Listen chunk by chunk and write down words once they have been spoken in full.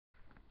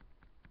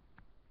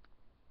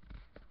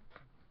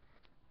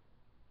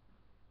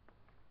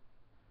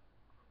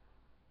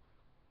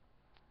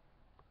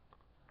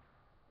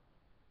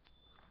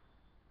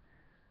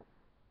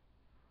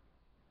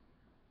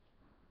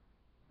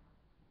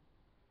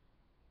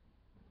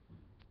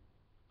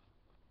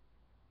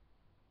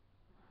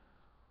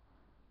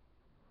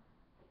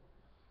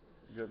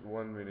got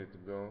 1 minute to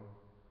go.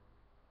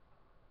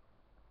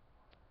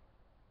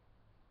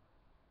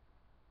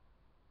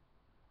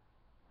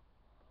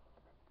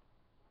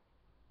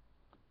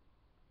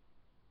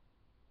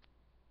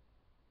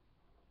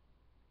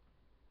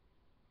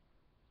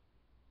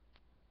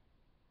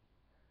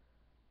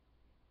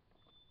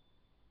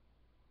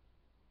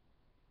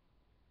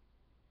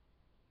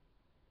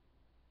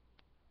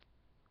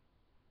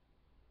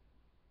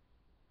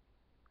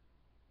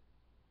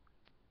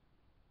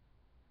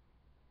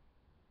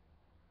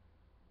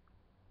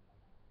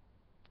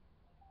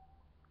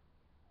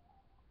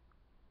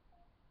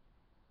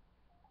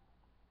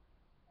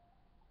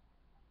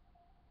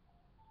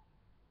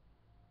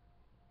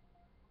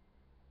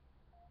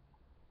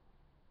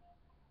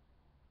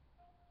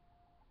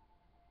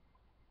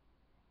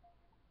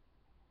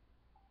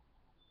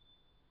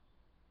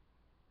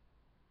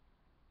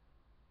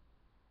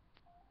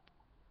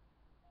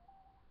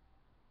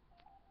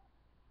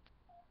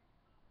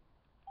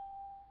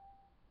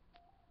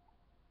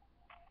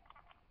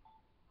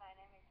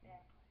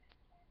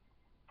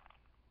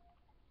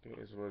 Okay,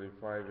 it's already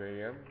 5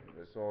 a.m.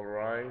 Let's all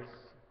rise.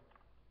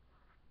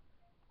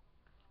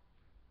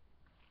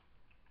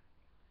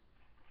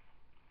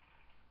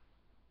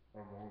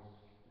 Almost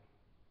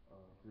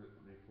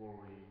before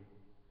we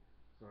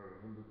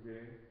start Hoon Dok,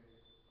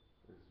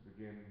 let's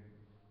begin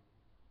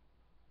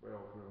by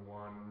offering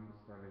one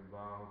standing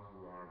vow to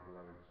our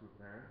beloved true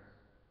parents.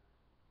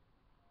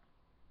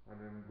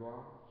 Hanan gwa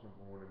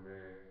champone me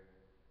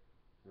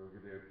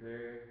Zagery pe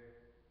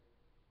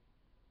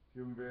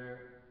Kyumbe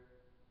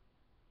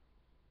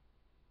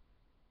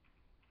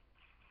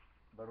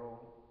Baro.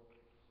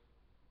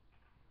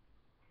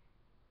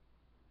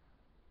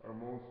 Our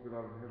most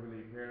beloved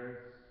heavenly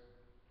parents,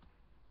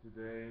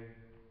 today,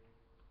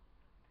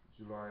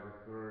 July the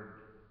 3rd,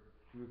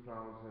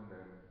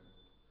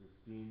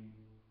 2015,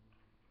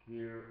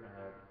 here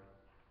at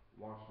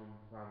Washington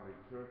Family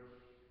Church,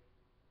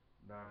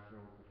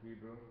 National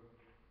Cathedral,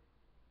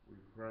 we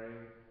pray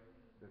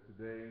that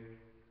today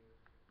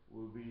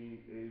will be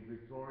a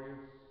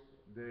victorious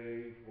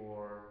day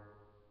for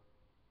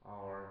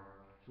our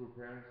true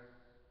parents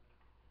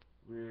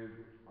with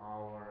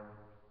our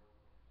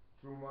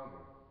true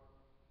mother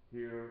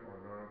here on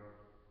earth,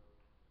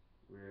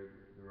 with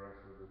the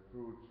rest of the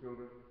true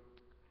children,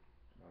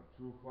 and our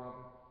true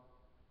Father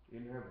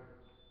in heaven.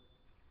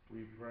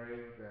 We pray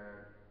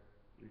that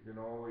we can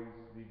always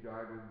be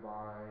guided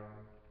by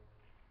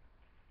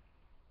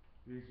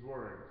these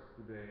words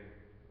today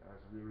as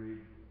we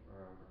read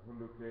the Hoon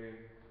Dok,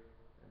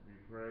 and we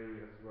pray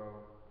as well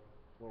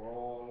for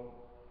all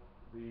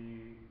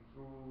the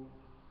true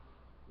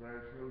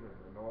grandchildren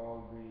and all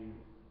the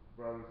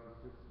brothers and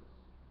sisters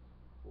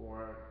who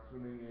are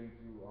tuning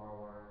into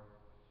our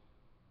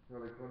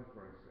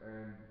teleconference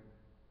and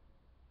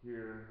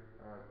here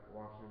at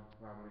Washington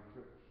Family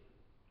Church.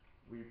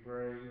 We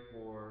pray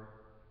for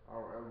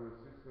our elder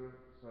sister,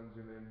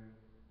 Sanjanin,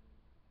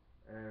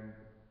 and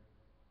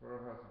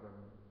her husband,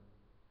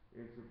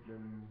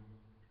 Isabdin,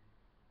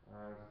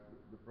 as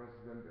the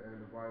president and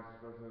the vice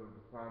president of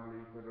the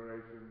Family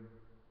Federation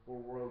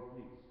for World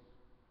Peace.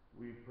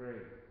 We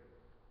pray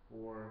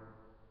for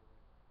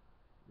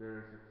their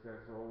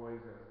success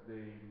always as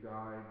they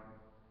guide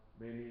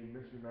many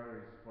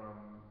missionaries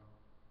from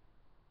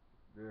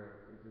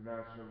their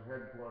international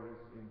headquarters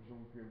in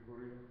Chungcheon,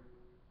 Korea.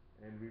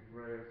 And we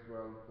pray as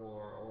well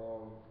for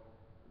all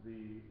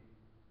the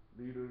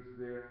leaders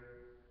there,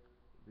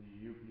 the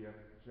UPF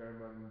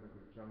chairman,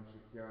 Dr. Chung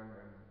Shik-kyang,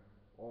 and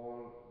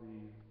all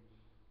the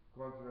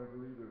continental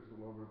leaders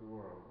all over the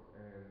world,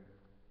 and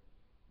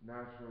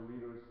national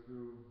leaders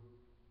too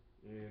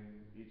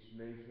in each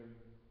nation.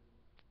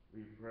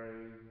 We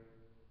pray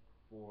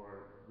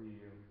for the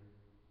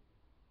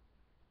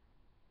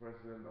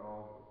president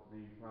of the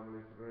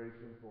Family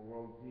Federation for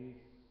World Peace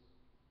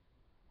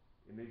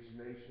in each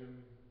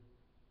nation,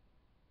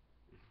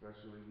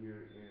 especially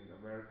here in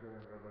America,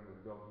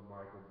 Reverend Dr.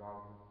 Michael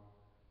Balton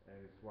and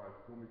his wife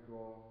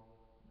Fumiko,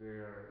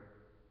 their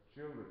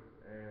children,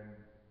 and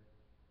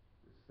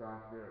the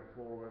staff there at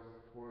 4 West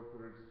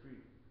 43rd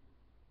Street.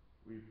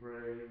 We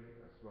pray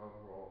as well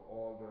for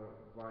all the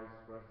vice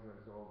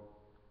presidents of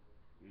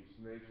each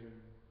nation,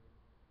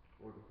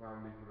 for the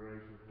Family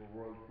Federation for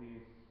World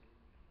Peace,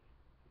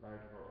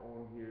 like our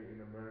own here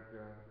in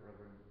America,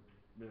 Reverend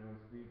Milton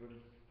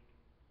Stevens,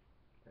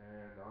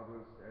 and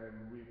others.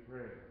 And we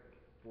pray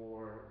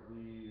for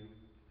the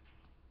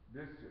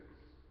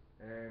districts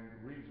and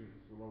regions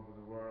all over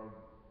the world.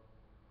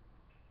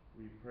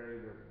 We pray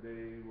that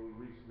they will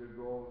reach their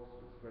goals,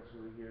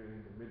 especially here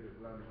in the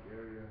Mid-Atlantic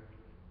area.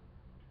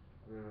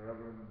 The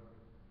Reverend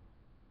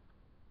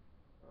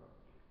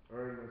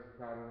Ernest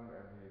Patton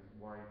and his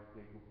wife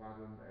Keiko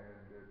Patton and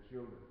their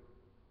children.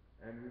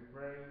 And we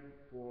pray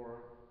for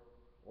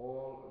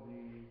all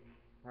the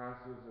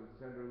pastors and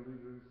center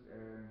leaders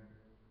and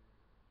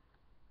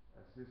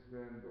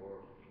assistant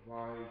or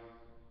vice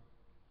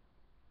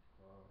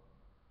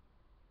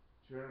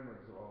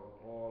chairmen of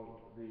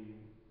all the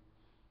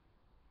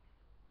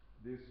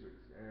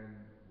districts,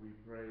 and we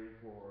pray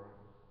for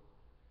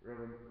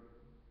Reverend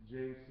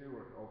James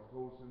Stewart of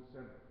Tolson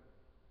Center,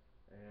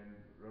 and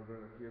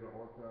Reverend Akira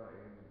Ota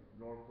in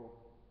Norfolk,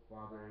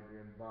 Father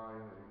Adrian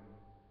Bayo in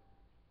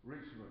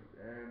Richmond,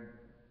 and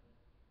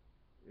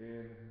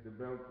in the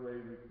Beltway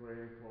we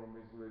pray for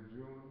Ms.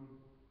 LeJune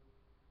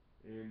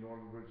in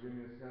Northern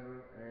Virginia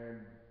Center,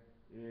 and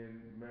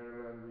in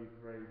Maryland we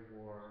pray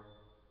for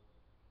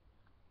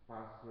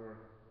Pastor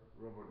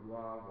Robert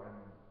Love and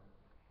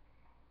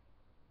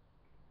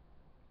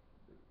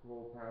the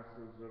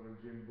co-pastors Reverend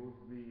Jim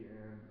Boothby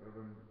and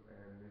Reverend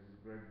and Mrs.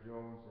 Greg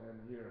Jones. And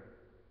here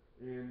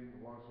in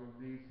Washington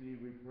D.C.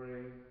 we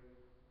pray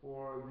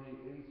for the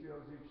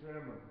ACLC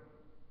chairman,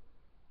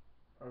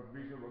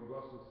 Archbishop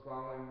Augustus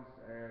Stallings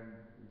and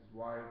his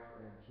wife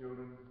and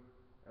children,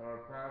 and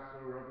our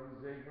pastor Reverend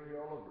Zagery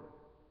Oliver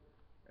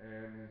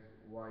and his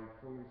wife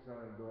Fumi San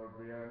and daughter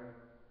Brianna.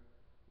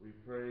 We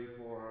pray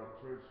for our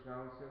church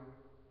council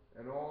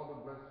and all the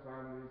blessed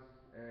families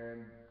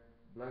and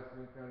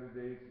blessing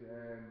candidates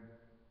and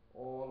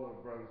all our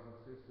brothers and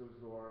sisters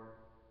who are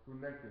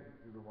connected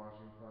to the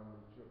Washington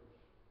Family Church.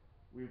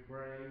 We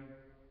pray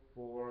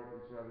for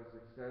each other's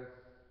success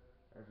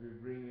as we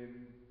bring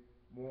in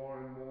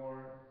more and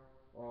more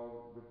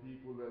of the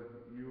people that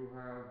you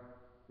have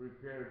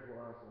prepared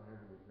for us, our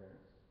Heavenly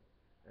Parents.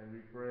 And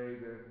we pray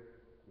that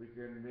we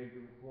can make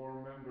them core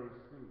members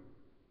too,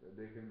 that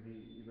they can be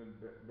even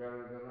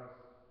better than us.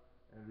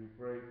 And we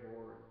pray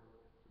for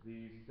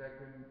the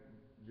second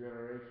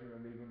generation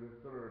and even the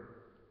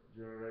third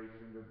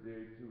generation, that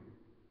they too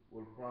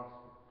will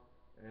prosper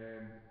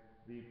and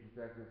be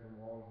protected from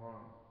all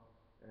harm.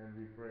 And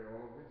we pray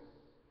all of this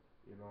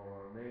in all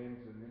our names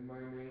and in my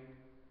name,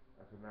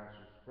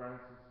 Athanasius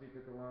Francis C.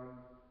 Catalan,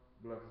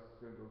 blessed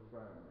single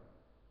family.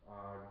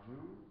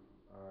 Jew,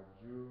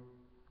 Jew, Jew.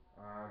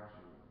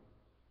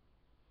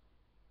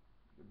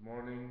 Good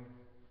morning.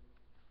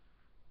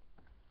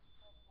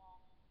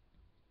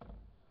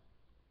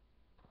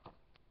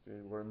 Okay,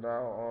 we're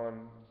now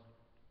on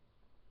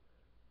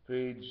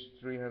page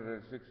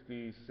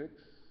 366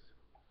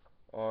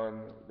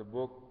 on the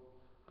book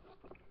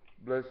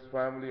Blessed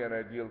Family and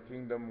Ideal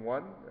Kingdom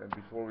 1. And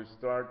before we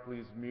start,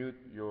 please mute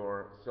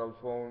your cell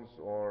phones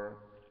or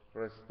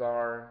press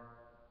star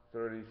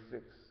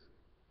 36.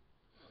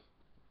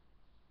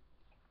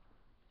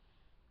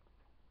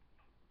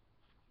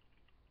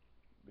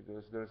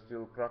 Because there's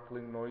still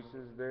crackling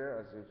noises there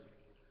as if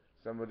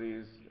somebody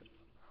is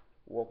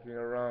walking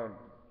around.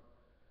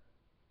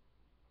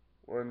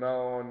 We're now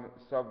on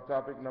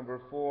subtopic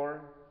number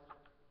 4.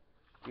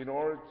 In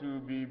order to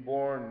be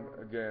born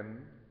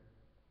again,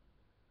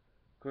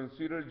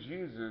 consider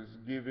Jesus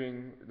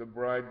giving the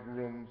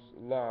bridegroom's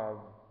love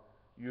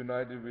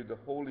united with the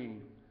Holy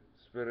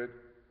Spirit,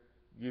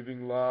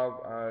 giving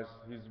love as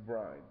his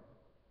bride.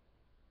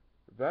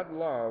 That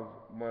love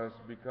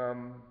must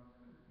become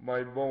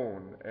my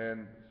bone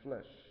and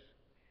flesh.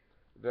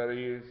 That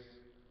is,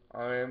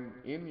 I am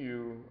in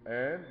you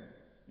and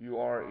you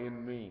are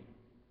in me.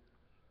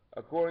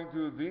 According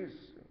to these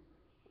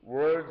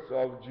words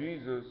of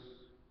Jesus,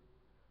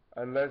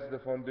 unless the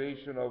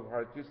foundation of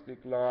artistic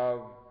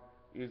love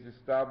is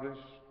established,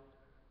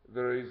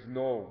 there is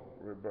no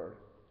rebirth.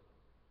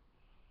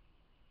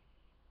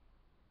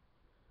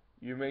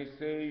 You may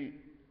say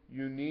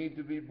you need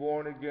to be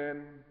born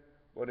again,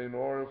 but in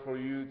order for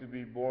you to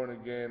be born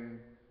again,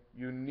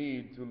 you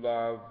need to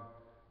love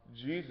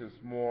Jesus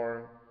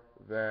more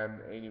than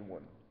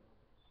anyone.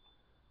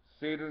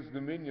 Satan's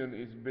dominion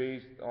is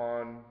based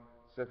on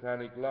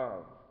satanic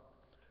love.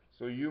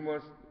 So you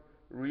must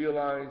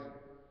realize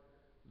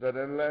that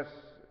unless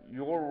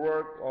your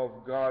work of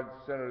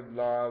God-centered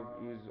love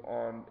is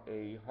on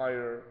a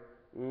higher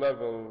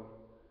level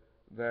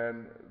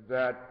than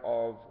that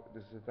of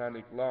the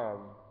satanic love,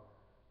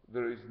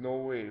 there is no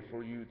way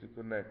for you to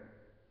connect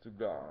to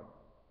God.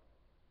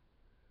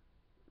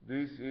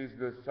 This is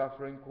the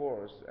suffering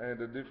course and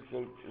the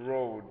difficult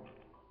road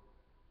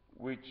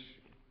which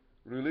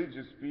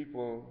religious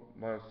people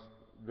must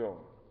go.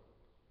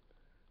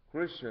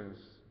 Christians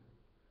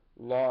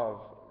love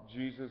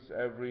Jesus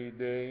every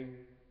day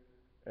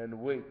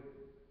and wait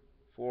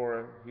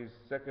for his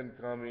second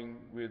coming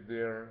with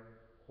their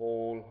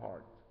whole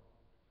heart.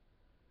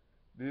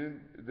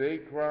 Didn't they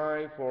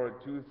cry for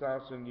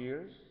 2,000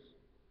 years?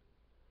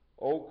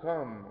 O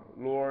come,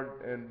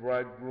 Lord and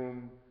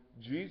Bridegroom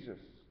Jesus.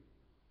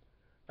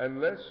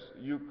 Unless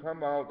you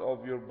come out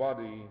of your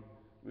body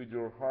with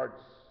your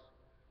hearts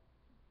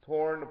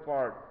torn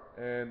apart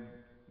and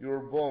your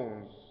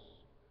bones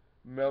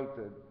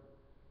melted,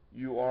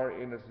 you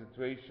are in a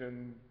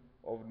situation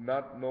of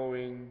not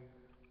knowing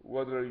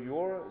whether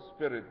your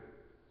spirit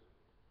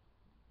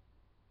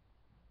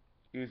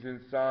is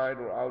inside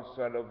or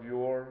outside of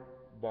your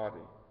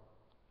body.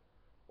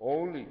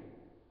 Only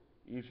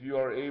if you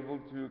are able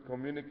to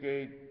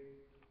communicate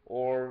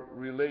or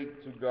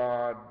relate to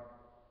God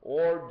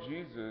or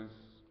Jesus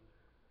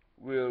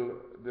will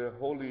the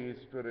Holy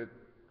Spirit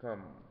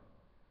come.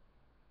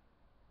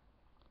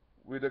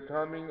 With the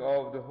coming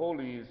of the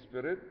Holy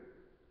Spirit,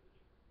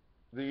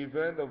 the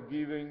event of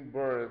giving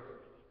birth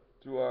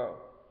to a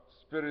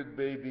spirit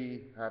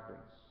baby happens.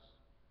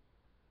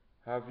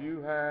 Have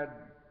you had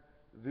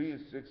this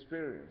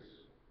experience?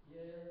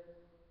 Yes.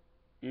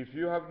 If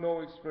you have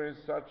no experience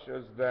such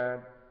as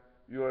that,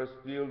 you are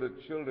still the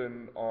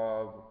children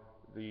of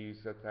the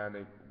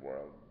satanic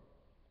world.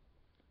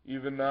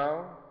 Even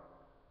now,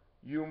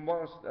 you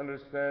must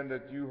understand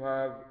that you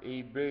have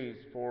a base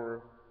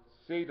for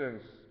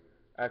Satan's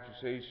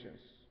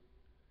accusations.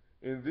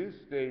 In this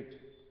state,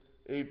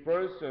 a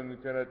person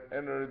cannot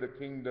enter the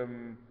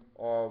kingdom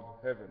of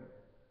heaven.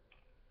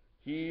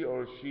 He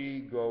or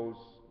she goes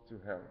to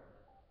hell.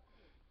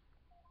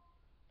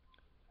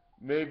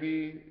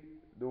 Maybe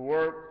the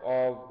work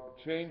of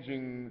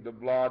changing the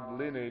blood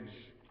lineage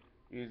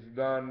is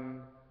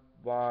done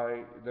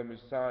by the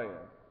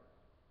Messiah,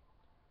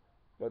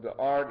 but the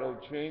art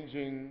of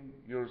changing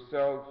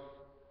yourself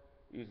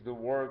is the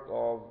work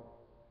of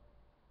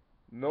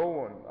no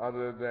one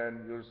other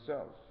than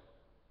yourself.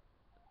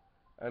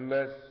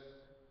 Unless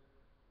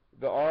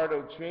the art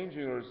of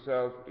changing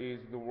yourself is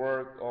the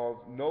work of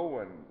no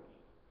one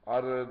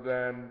other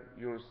than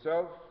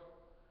yourself,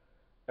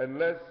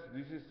 unless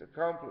this is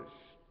accomplished,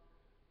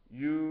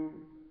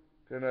 you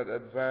cannot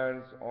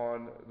advance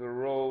on the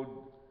road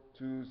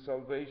to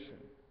salvation.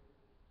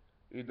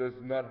 It does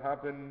not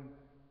happen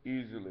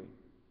easily.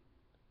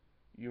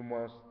 You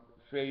must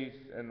face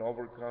and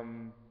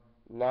overcome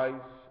life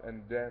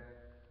and death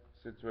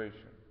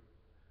situation.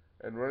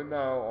 And we're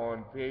now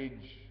on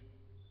page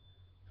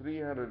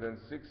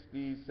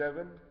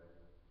 367.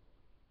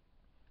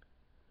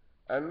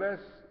 Unless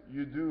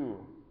you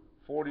do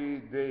 40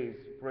 days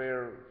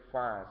prayer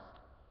fast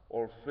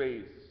or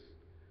face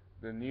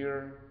the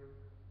near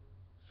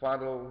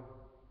fatal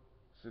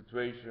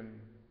situation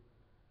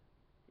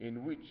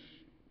in which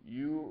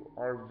you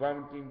are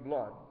vomiting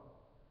blood,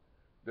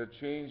 the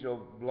change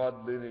of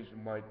blood lineage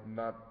might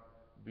not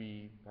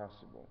be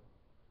possible.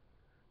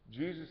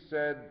 Jesus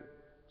said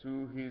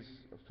to his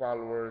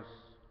followers,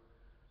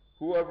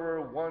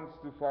 "Whoever wants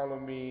to follow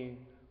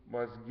me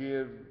must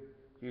give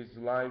his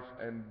life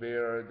and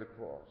bear the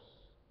cross.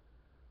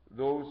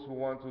 Those who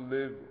want to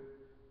live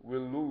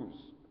will lose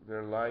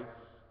their life,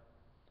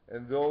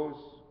 and those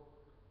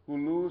who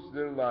lose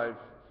their life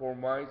for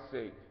my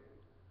sake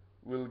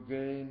will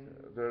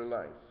gain their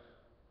life."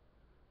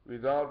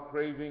 Without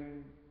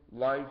craving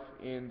life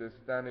in the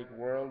satanic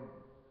world,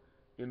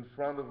 in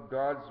front of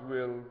God's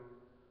will,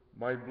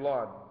 my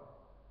blood,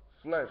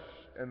 flesh,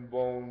 and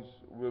bones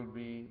will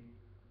be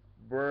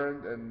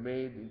burned and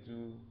made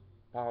into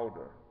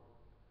powder.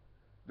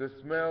 The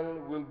smell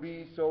will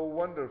be so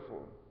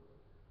wonderful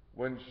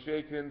when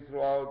shaken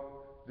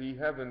throughout the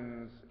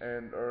heavens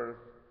and earth.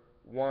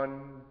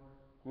 One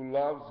who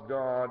loves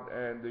God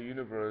and the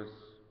universe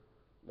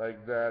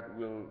like that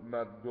will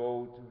not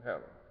go to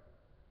hell.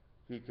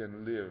 He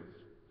can live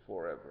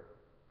forever.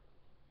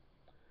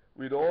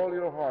 With all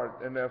your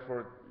heart and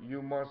effort,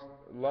 you must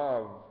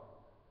love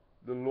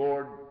the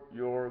Lord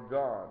your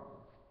God.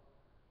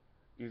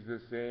 Is the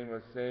same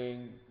as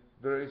saying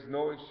there is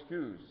no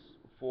excuse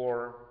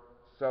for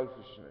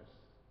selfishness.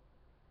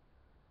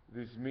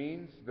 This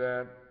means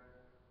that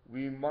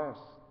we must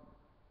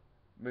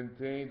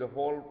maintain the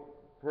whole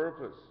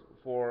purpose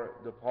for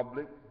the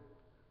public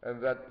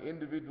and that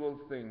individual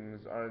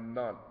things are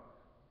not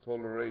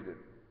tolerated.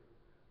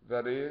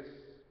 That is,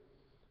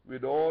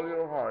 with all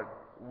your heart,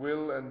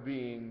 will, and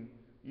being,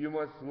 you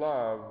must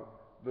love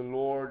the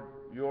Lord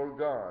your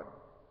God,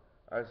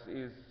 as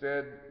is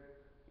said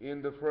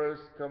in the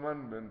first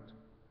commandment.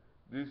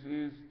 This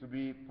is to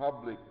be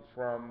public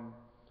from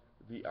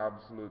the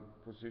absolute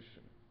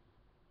position.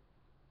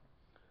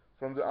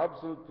 From the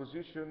absolute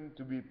position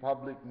to be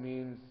public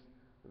means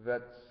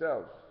that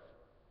self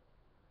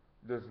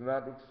does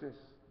not exist.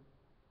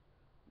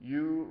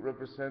 You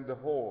represent the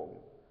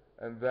whole,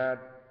 and that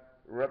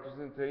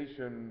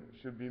representation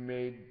should be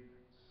made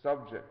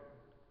subject,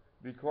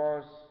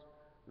 because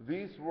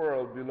this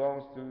world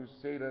belongs to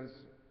Satan's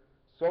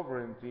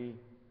sovereignty.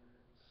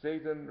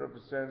 Satan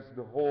represents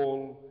the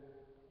whole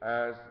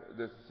as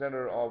the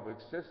center of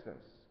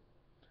existence.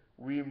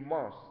 We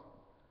must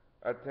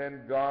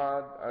attend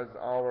God as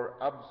our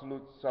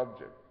absolute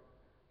subject.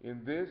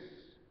 In this,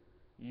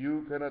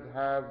 you cannot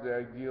have the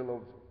ideal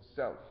of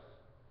self.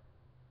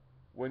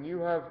 When you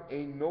have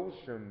a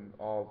notion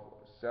of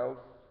self,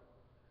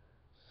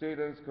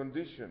 Satan's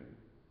condition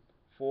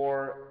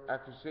for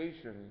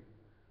accusation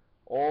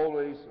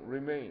always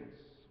remains.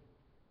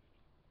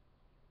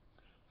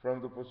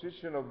 From the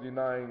position of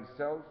denying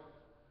self,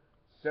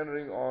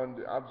 centering on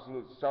the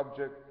absolute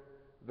subject,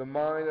 the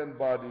mind and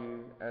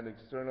body and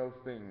external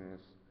things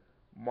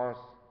must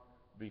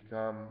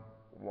become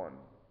one.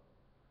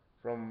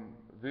 From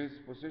this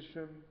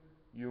position,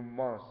 you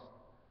must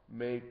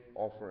make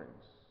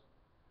offerings.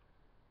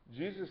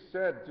 Jesus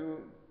said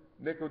to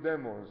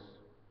Nicodemus,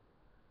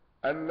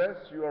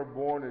 "Unless you are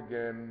born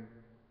again,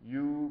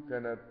 you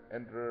cannot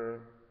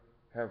enter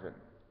heaven."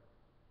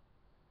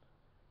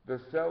 The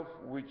self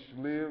which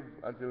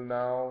lived until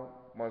now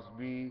must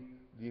be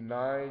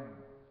denied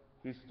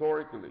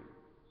historically.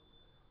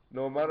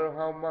 No matter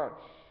how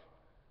much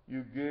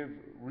you give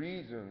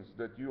reasons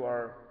that you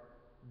are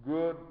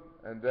good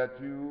and that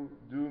you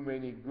do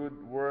many good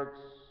works,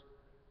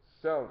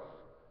 self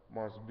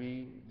must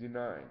be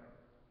denied.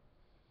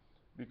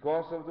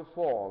 Because of the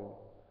fall,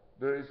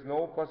 there is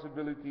no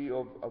possibility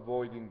of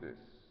avoiding this.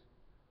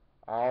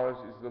 Ours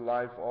is the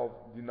life of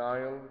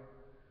denial,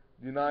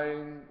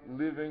 denying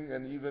living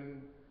and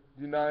even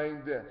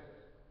denying death.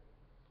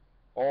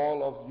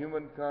 All of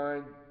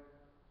humankind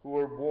who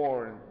were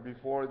born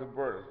before the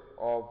birth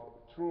of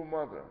true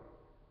mother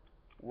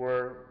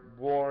were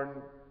born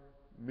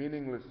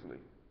meaninglessly.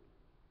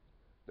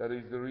 That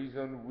is the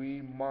reason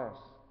we must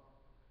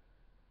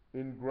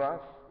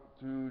engraft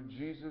to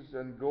Jesus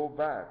and go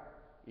back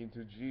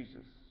into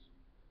Jesus,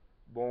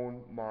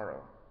 bone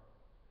marrow,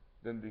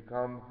 then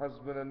become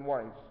husband and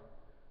wife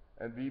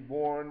and be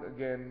born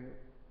again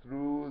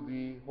through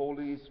the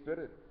Holy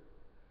Spirit.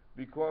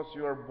 Because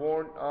you are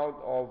born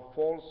out of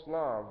false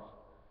love,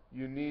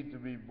 you need to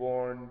be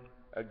born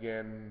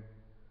again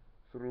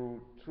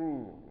through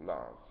true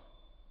love.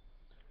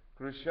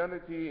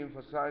 Christianity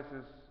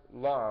emphasizes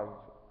love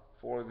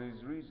for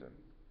this reason.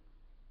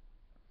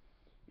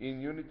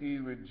 In unity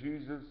with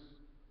Jesus,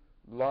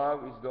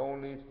 love is the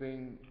only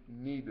thing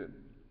needed,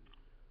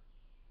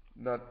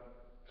 not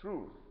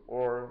truth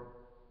or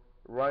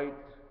right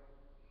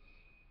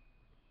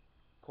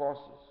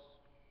causes.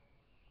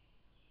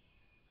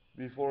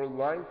 Before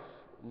life,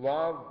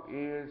 love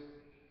is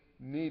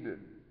needed.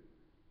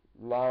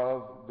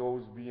 Love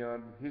goes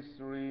beyond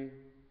history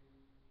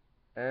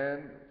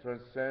and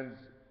transcends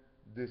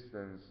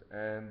distance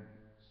and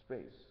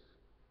space.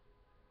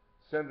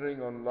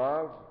 Centering on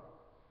love,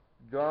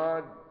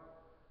 God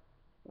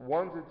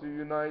wanted to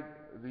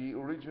unite the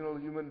original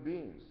human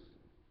beings.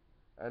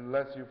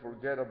 Unless you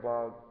forget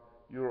about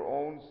your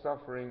own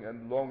suffering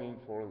and longing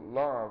for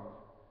love,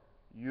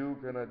 you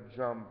cannot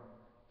jump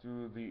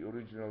to the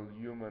original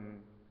human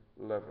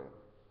level.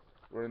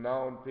 We're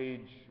now on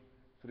page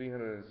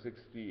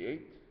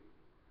 368.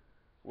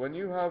 When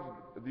you have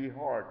the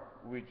heart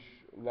which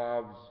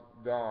loves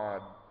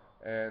God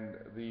and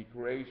the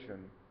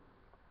creation,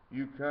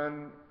 you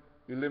can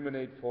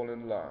eliminate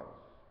fallen love.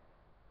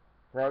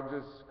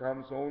 Progress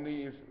comes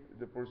only if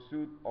the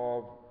pursuit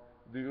of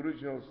the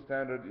original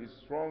standard is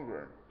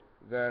stronger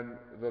than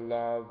the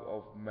love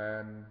of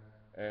man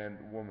and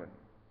woman.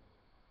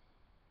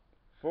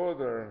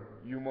 Further,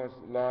 you must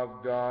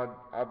love God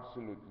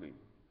absolutely.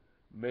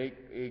 Make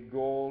a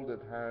goal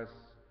that has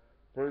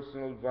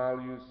personal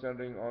value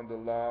centering on the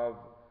love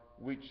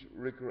which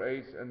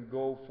recreates and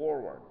go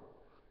forward.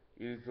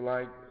 It is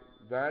like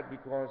that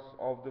because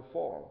of the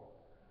fall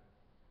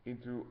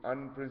into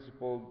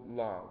unprincipled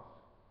love.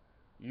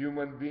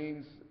 Human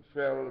beings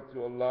fell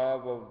to a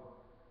love of,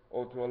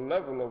 or to a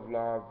level of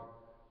love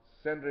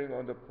centering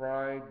on the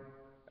pride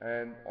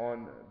and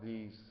on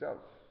the self.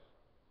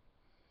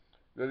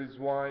 That is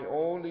why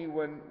only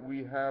when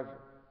we have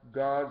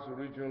God's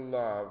original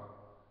love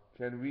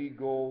can we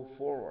go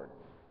forward.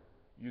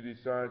 You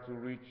desire to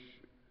reach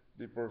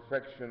the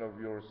perfection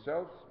of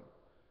yourself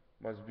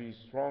must be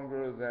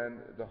stronger than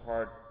the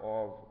heart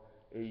of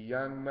a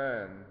young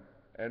man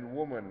and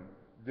woman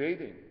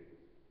dating.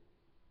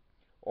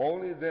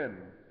 Only then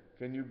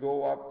can you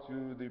go up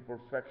to the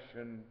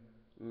perfection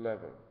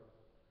level.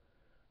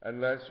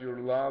 Unless your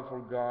love for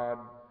God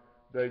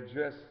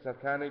digests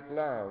satanic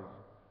love,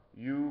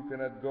 you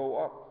cannot go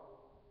up.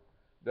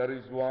 That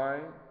is why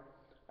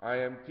I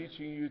am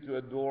teaching you to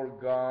adore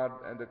God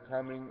and the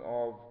coming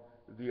of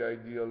the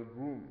ideal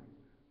groom,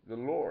 the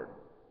Lord.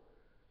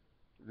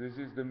 This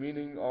is the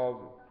meaning of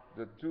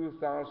the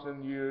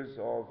 2,000 years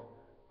of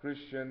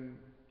Christian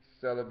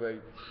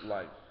celibate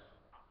life,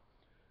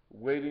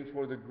 waiting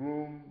for the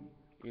groom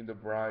in the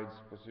bride's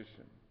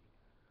position.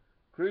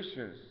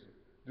 Christians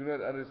do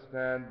not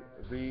understand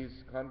these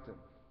content.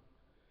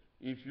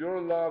 If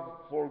your love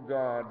for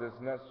God does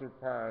not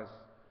surpass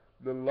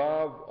the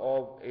love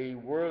of a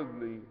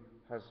worldly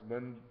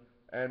husband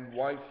and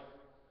wife,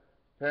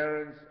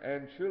 parents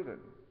and children,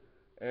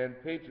 and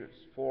patriots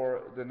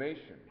for the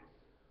nation,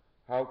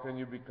 how can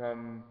you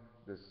become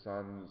the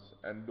sons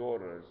and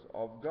daughters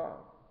of God?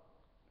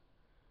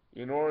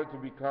 In order to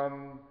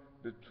become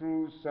the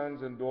true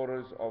sons and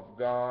daughters of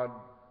God,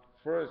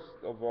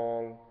 first of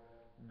all,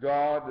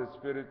 God, the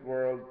spirit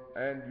world,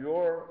 and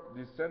your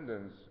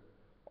descendants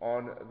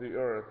on the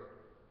earth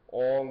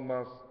all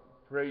must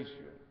praise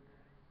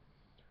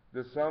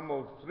you. The sum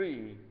of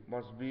three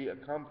must be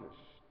accomplished.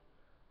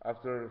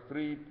 After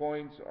 3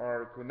 points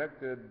are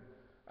connected,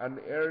 an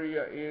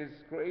area is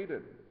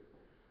created.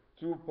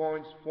 2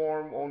 points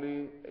form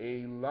only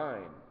a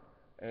line,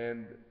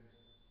 and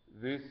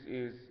this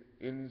is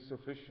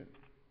insufficient.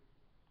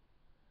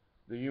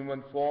 The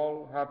human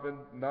fall happened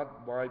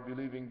not by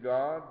believing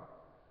God,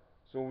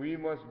 so we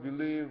must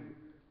believe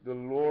the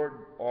Lord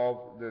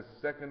of the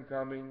second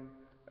coming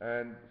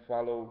and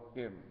follow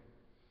Him.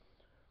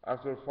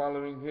 After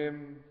following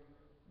Him,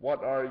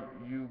 what are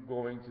you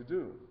going to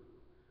do?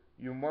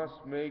 You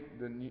must make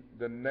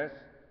the nest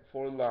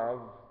for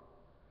love.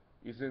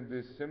 Isn't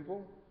this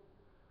simple?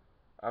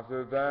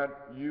 After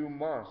that, you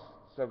must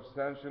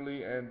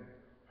substantially and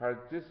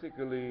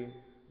artistically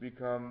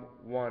become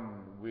one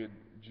with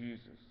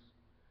Jesus,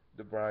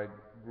 the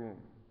bridegroom,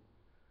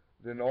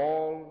 then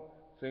all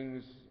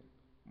things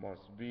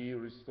must be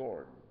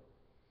restored.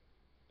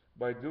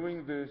 By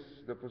doing this,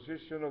 the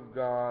position of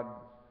God,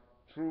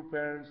 true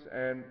parents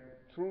and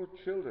true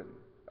children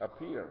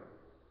appear,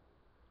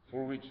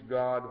 for which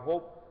God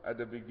hoped at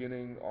the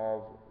beginning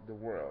of the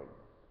world.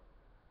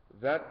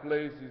 That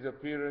place is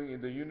appearing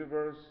in the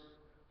universe.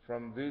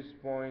 From this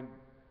point,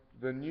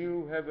 the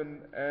new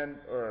heaven and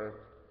earth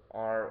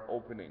are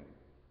opening.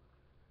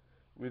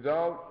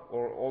 Without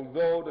or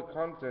although the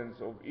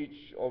contents of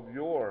each of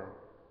your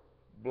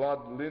blood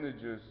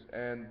lineages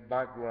and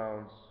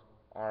backgrounds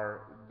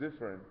are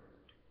different,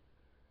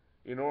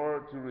 in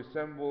order to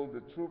resemble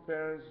the true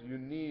parents, you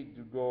need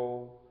to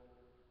go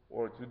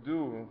or to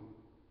do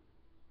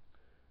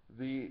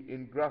the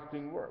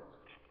engrafting work.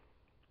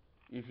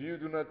 If you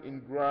do not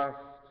engraft,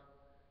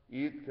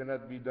 it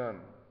cannot be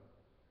done.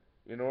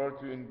 In order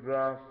to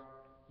engraft,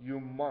 you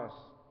must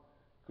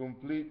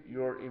complete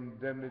your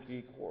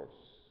indemnity course.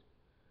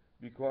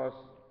 Because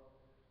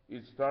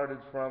it started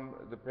from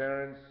the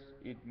parents,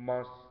 it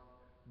must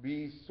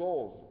be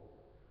sold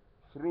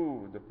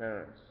through the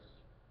parents.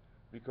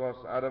 Because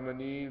Adam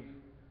and Eve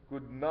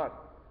could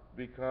not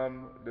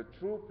become the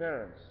true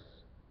parents,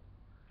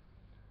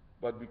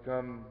 but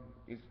become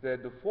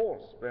instead the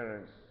false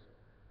parents.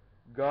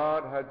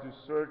 God had to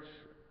search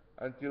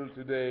until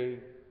today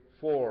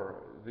for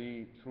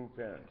the true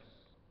parents.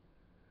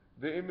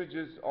 The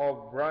images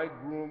of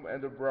bridegroom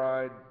and the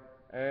bride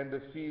and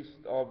the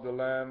feast of the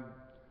Lamb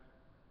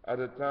at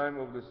the time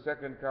of the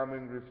second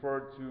coming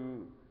refer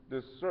to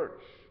the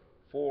search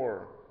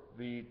for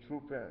the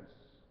true parents.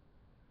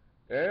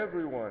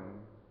 Everyone,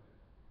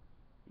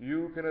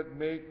 you cannot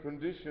make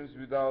conditions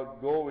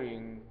without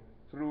going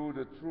through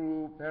the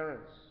true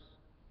parents.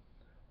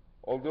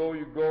 Although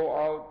you go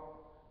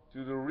out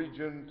to the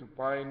region to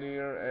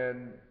pioneer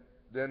and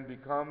then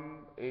become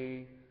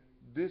a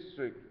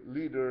district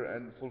leader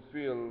and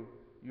fulfill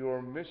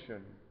your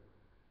mission,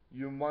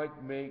 you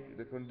might make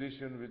the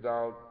condition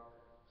without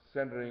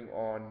centering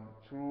on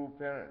true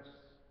parents.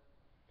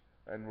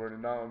 And we're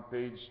now on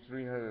page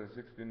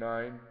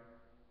 369.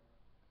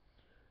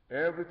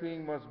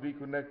 Everything must be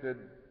connected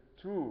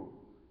to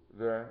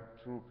the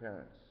true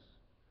parents.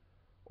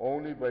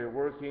 Only by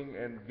working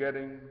and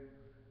getting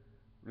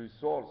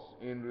results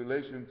in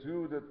relation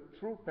to the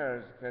true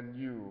parents can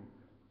you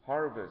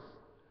harvest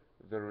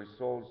the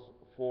results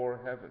for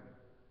heaven.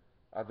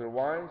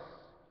 Otherwise,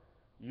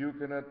 you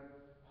cannot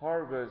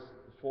harvest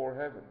for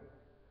heaven.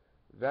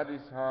 That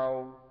is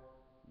how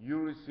you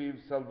receive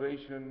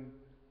salvation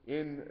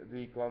in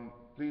the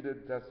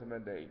completed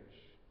Testament age.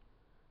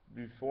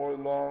 Before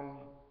long,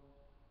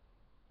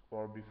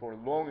 or before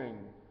longing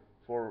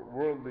for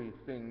worldly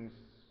things,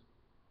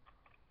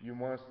 you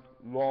must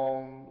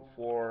long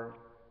for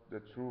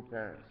the true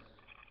parents.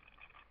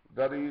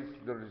 That is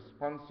the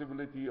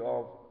responsibility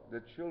of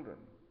the children.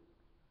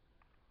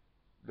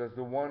 Does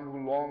the one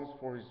who longs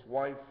for his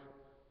wife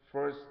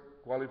first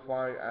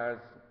qualify as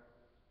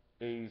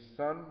a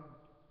son?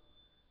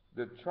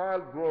 The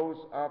child grows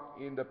up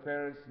in the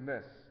parent's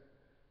nest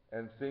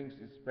and thinks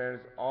its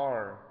parents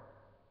are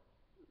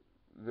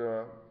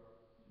the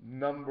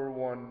number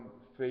one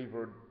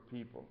favored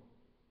people.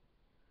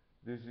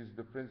 This is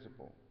the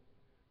principle.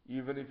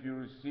 Even if you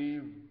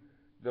receive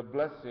the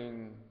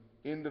blessing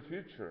in the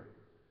future,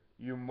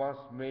 you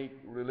must make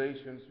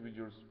relations with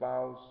your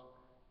spouse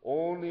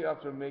only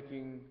after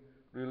making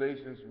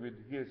relations with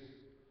his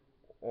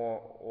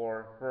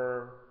or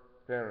her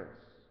parents.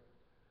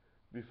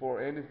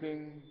 Before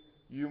anything,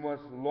 you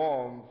must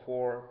long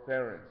for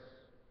parents.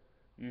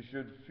 You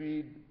should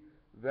feel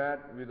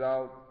that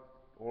without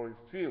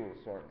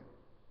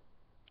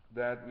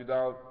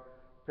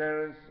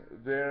parents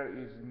there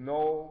is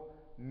no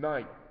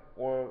night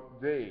or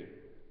day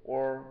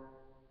or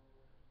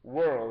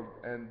world,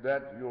 and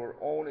that your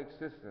own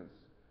existence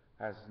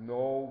has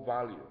no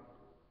value.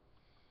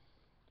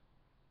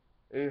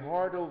 A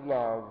heart of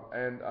love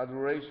and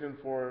adoration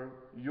for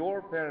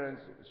your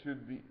parents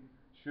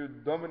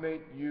should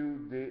dominate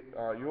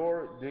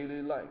your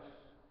daily life.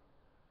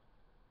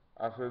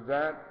 After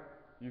that,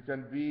 you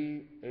can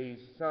be a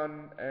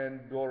son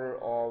and daughter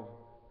of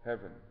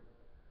heaven.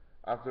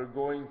 After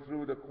going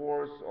through the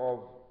course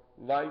of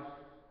life,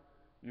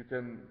 you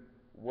can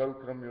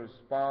welcome your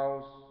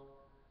spouse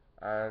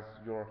as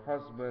your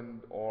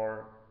husband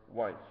or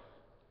wife.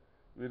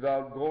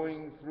 Without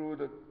going through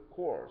the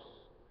course,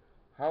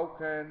 how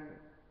can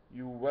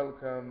you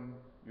welcome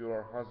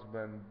your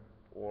husband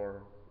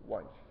or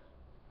wife?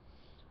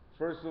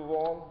 First of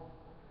all,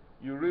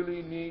 you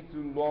really need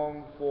to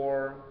long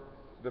for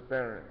the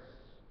parents.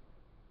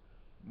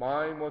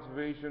 My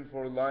motivation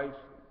for life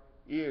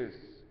is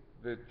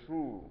the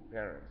true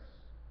parents.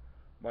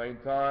 My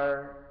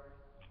entire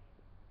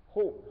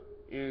hope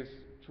is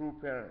true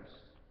parents.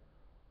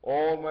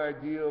 All my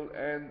ideal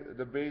and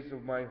the base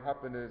of my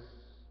happiness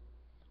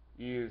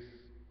is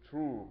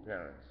true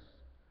parents.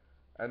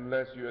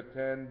 Unless you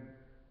attend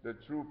the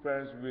true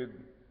parents with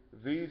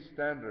these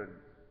standards,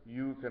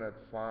 you cannot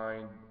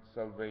find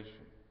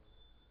salvation.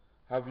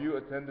 Have you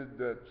attended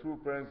the true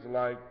parents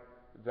like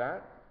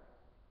that?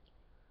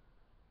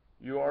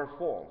 You are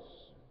false.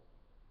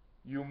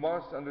 You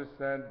must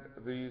understand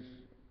this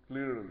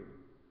clearly.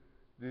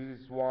 This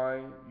is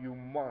why you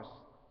must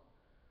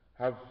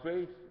have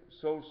faith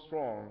so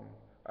strong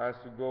as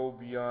to go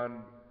beyond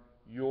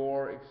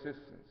your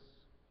existence.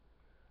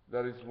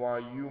 That is why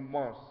you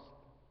must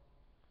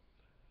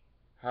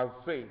have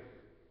faith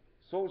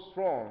so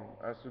strong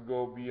as to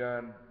go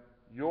beyond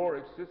your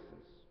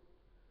existence.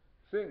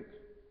 Think,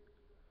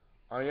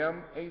 I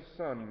am a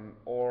son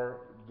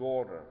or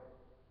daughter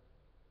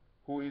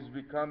who is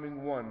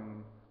becoming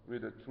one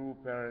with a true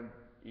parent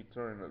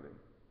eternally.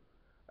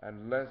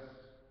 Unless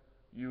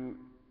you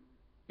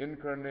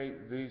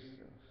incarnate this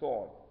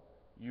thought,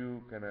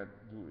 you cannot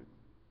do it.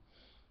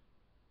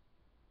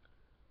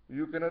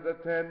 You cannot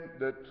attend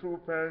the true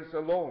parents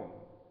alone.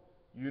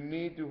 You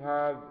need to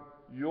have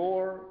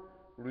your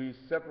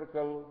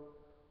reciprocal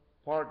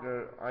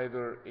partner,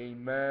 either a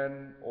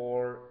man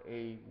or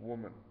a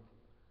woman.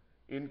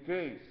 In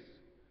case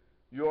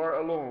you are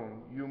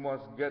alone, you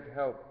must get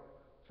help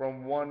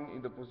from one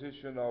in the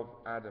position of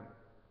Adam.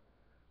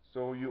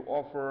 So you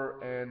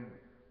offer and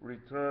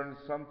return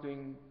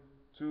something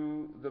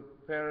to the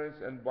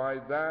parents, and by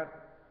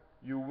that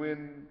you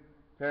win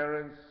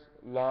parents'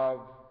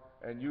 love,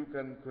 and you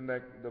can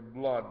connect the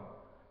blood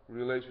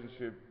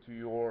relationship to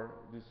your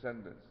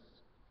descendants.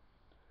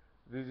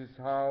 This is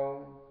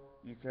how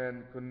you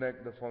can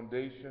connect the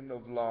foundation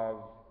of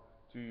love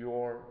to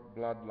your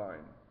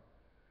bloodline,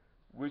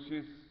 which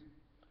is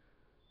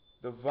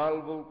the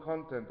valuable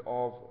content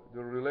of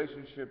the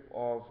relationship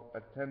of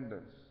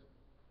attendance.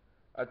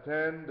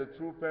 Attend the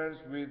true parents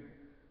with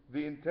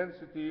the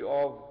intensity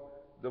of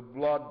the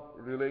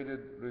blood-related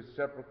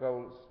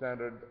reciprocal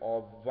standard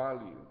of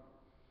value.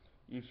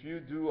 If you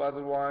do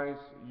otherwise,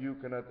 you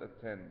cannot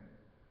attend.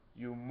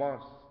 You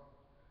must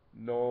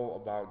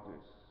know about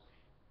this.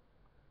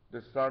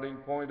 The starting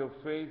point of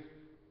faith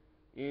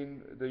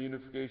in the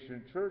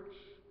Unification Church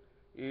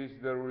is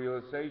the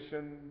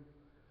realization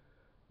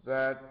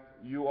that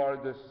you are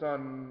the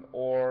son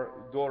or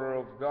daughter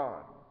of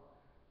God.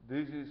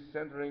 This is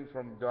centering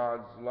from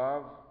God's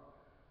love,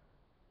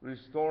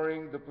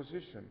 restoring the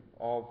position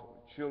of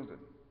children.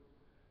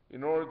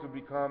 In order to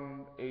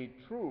become a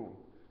true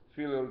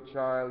filial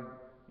child,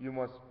 you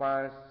must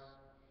pass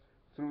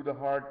through the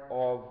heart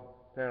of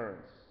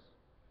parents.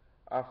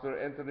 After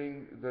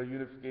entering the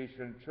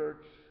Unification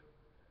Church,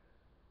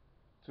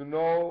 to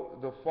know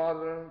the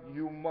Father,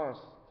 you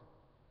must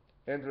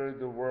enter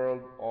the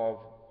world of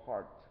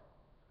heart.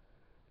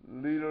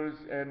 Leaders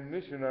and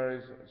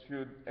missionaries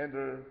should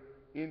enter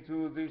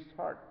into this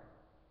heart.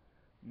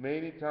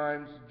 Many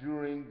times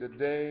during the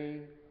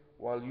day,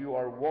 while you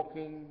are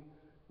walking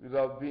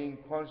without being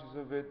conscious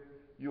of it,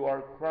 you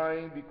are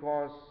crying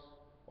because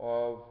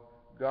of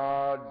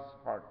God's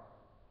heart.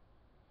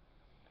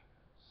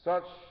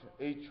 Such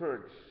a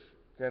church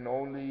can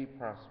only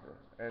prosper.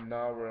 And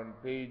now we're on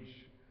page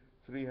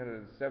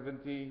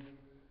 370.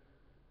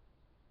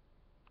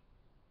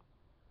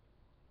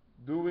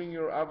 Doing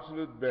your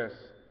absolute best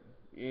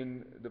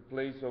in the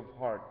place of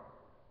heart,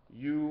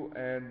 you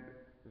and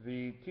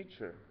the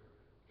teacher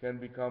can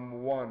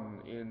become one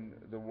in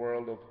the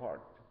world of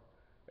heart,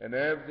 and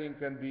everything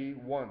can be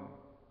one.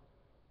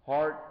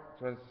 Heart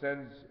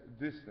transcends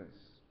distance,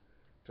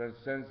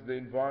 transcends the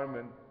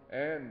environment,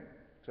 and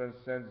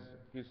transcends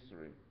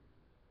history.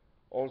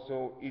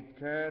 Also, it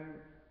can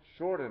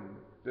shorten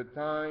the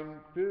time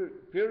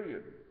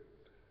period.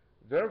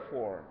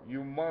 Therefore,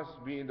 you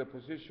must be in the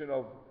position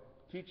of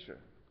teacher.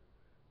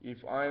 If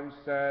I am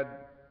sad,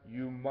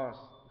 you must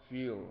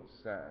feel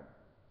sad.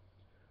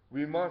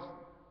 We must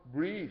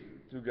breathe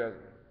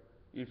together.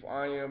 If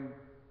I am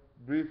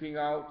breathing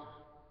out,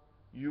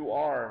 you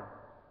are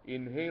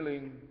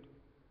inhaling.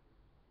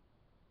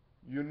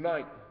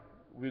 Unite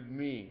with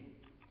me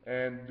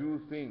and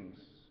do things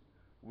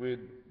with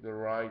the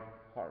right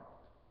heart.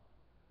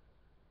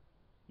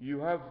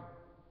 You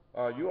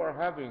are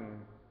having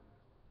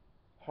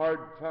hard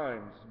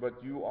times, but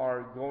you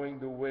are going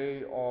the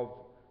way of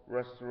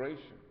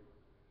restoration.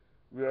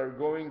 We are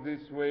going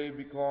this way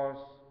because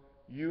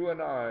you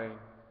and I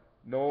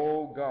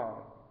know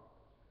God.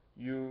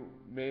 You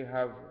may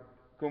have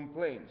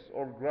complaints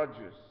or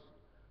grudges,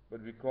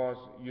 but because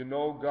you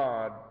know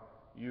God,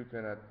 you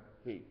cannot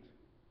hate.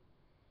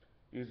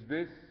 Is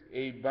this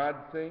a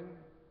bad thing?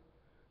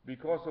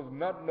 Because of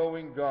not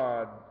knowing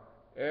God,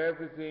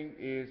 everything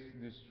is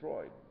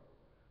destroyed.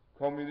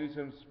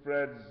 Communism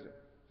spreads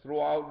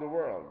throughout the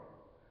world,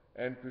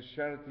 and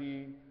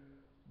Christianity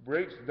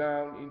breaks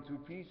down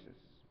into pieces.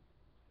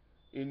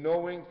 In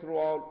knowing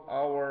throughout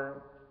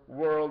our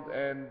world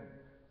and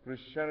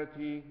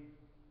Christianity,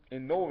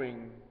 in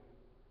knowing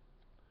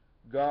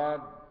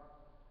God,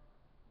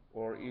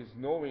 or is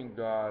knowing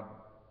God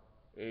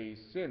a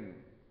sin?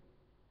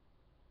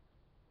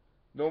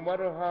 No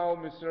matter how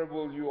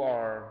miserable you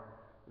are,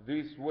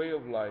 this way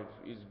of life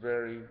is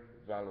very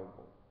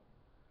valuable.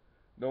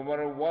 No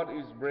matter what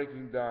is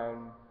breaking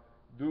down,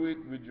 do it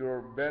with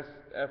your best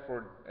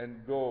effort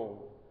and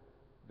go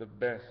the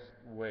best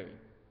way.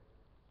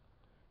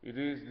 It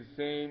is the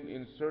same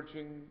in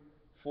searching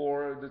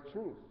for the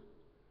truth.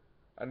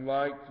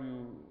 Unlike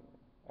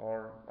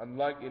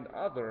in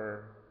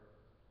other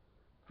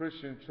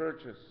Christian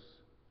churches,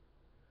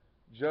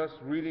 just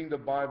reading the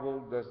Bible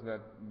does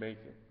not make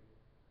it.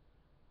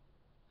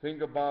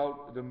 Think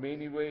about the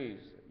many ways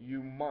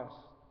you must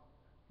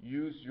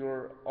use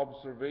your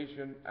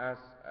observation as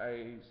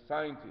a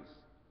scientist.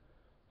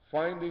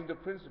 Finding the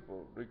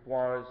principle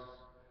requires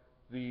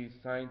the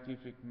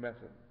scientific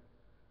method.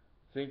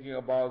 Thinking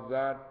about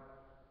that,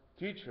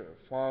 teacher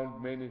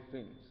found many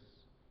things,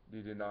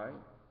 didn't I?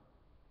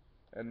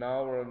 And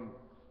now we're on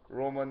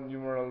Roman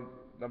numeral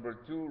number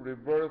 2,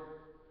 rebirth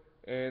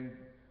and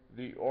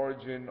the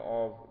origin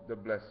of the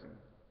blessing.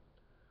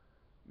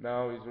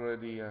 Now it's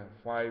already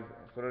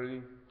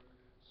 5:30,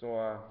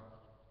 so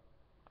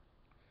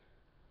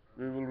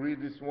we will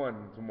read this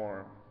one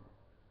tomorrow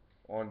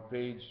on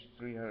page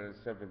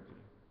 370.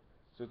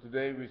 So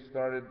today we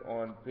started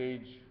on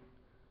page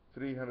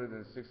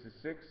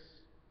 366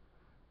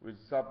 with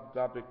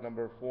subtopic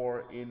number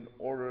 4, in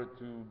order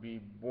to be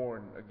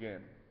born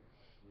again.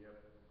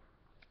 Yep.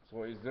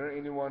 So is there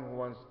anyone who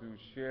wants to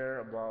share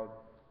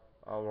about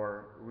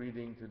our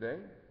reading today?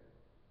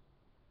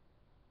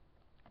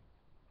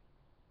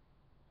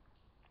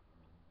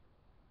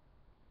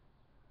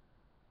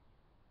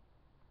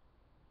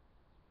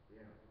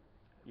 Yeah.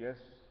 Yes,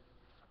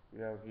 we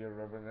have here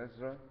Reverend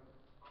Ezra.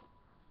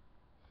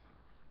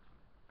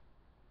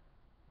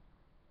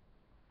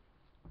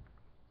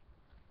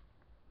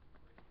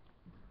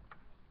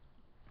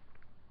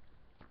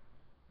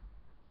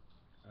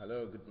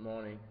 Hello, good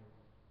morning.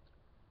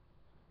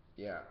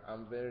 Yeah,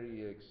 I'm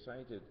very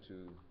excited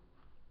to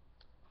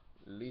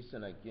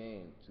listen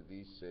again to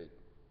this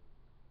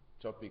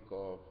topic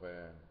of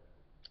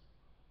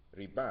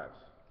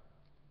rebirth.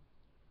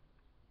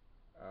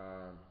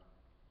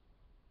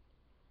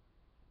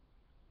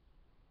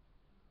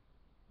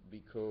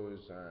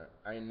 Because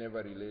I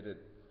never related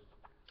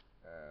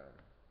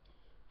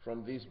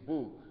from this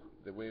book,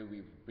 the way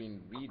we've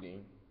been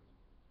reading,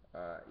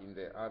 in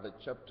the other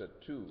chapter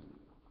 2,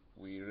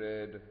 we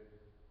read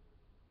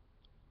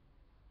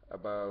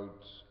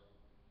about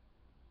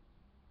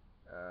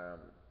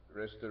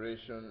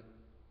restoration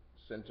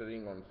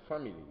centering on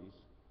families.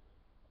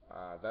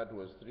 That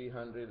was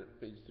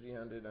page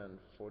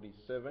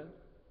 347.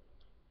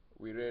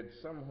 We read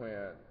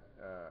somewhere,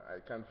 I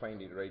can't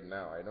find it right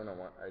now, I don't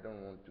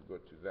want to go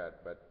to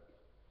that, but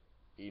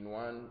in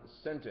one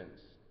sentence,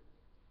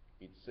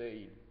 it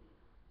said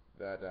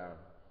that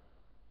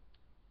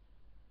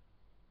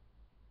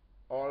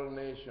all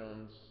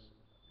nations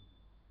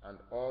and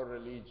all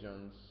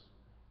religions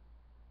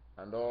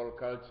and all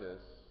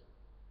cultures,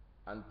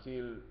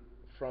 until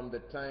from the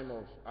time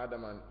of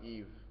Adam and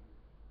Eve,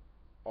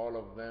 all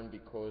of them,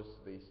 because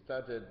they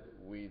started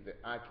with the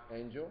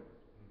archangel,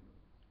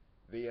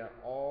 they are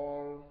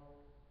all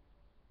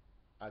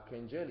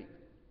archangelic.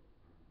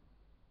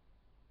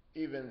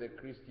 Even the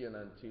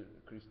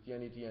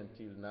Christianity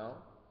until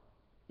now,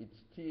 it's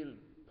still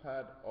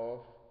part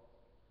of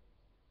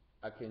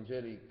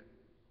archangelic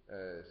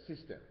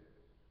system.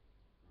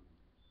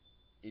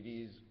 It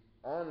is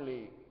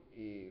only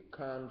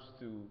comes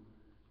to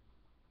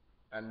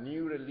a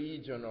new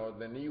religion or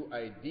the new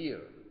idea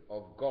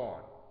of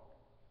God,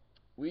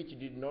 which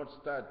did not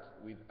start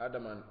with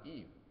Adam and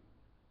Eve,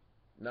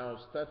 now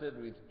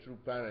started with true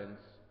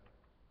parents,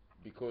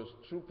 because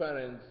true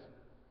parents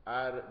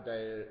are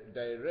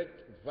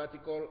direct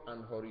vertical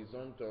and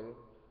horizontal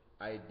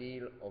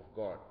ideal of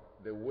God,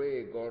 the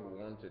way God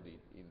wanted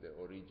it in the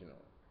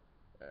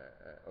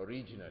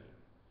originally.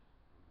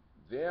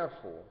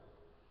 Therefore,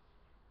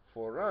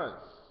 for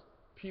us,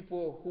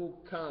 people who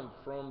come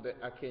from the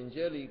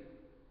archangelic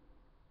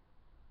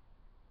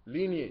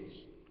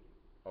lineage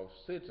of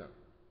Satan,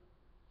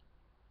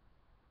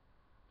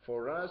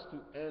 for us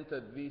to enter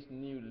this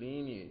new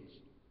lineage,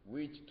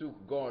 which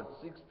took God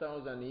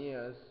 6,000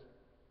 years,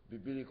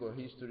 biblical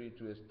history,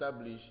 to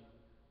establish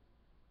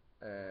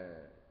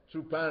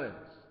true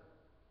parents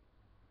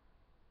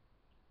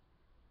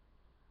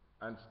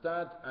and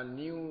start a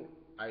new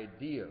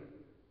ideal,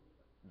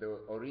 the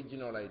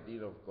original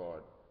ideal of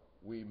God,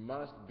 we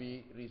must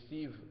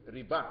receive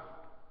rebirth.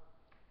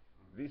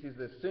 This is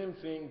the same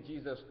thing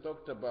Jesus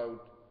talked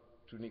about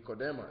to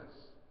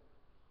Nicodemus,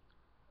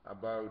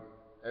 about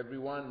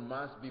everyone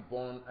must be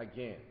born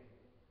again.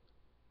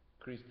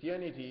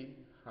 Christianity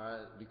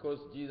has, because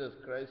Jesus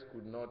Christ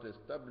could not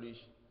establish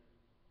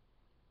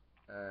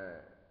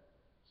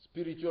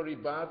spiritual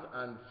rebirth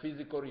and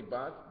physical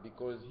rebirth,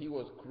 because he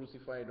was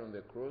crucified on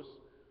the cross,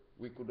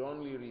 we could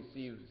only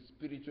receive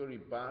spiritual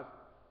rebirth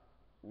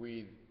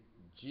with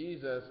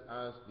Jesus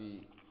as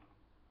the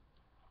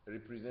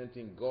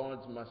representing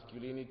God's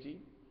masculinity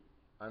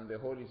and the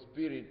Holy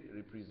Spirit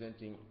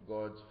representing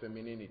God's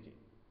femininity.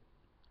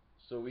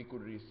 So we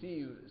could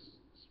receive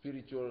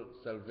spiritual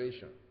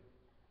salvation.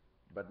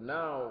 But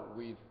now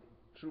with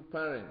true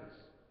parents,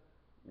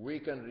 we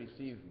can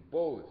receive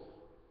both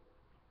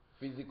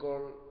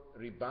physical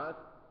rebirth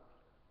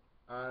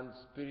and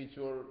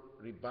spiritual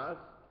rebirth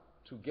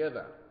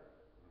together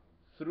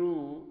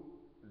through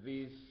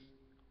this,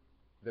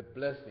 the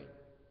blessing.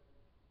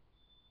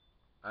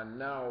 And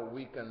now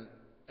we can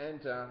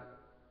enter,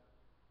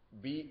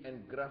 be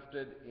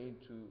engrafted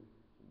into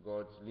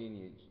God's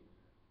lineage.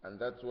 And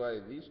that's why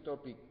this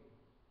topic,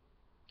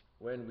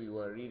 when we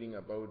were reading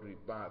about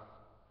rebirth,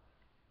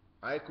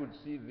 I could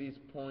see this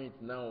point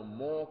now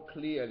more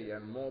clearly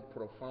and more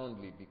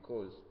profoundly,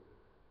 because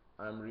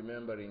I'm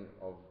remembering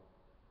of,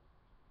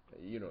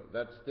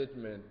 that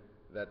statement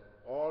that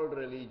all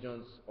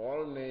religions,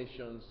 all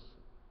nations,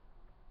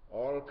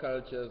 all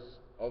cultures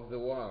of the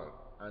world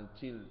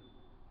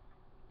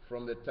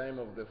from the time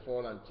of the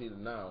fall until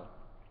now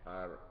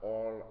are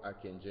all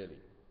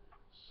archangelic.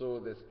 So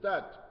the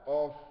start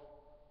of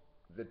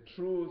the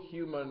true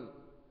human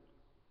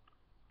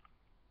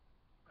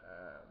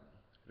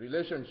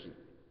relationship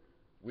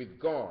with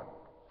God,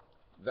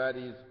 that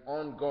is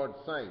on God's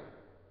side,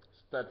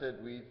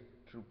 started with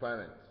true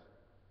parents.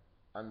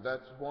 And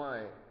that's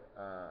why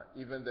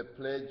even the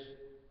pledge,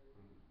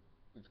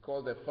 it's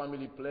called the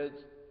family pledge.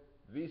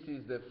 This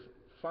is the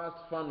first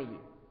family.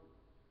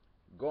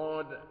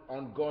 God,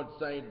 on God's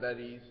side, that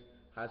is,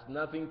 has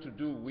nothing to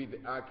do with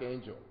the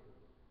archangel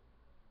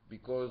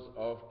because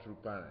of true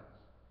parents.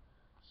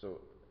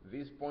 So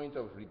this point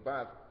of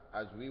rebirth,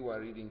 as we were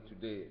reading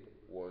today,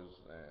 was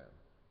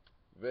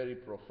very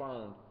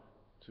profound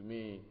to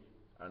me,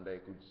 and I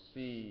could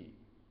see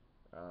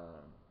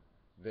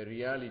the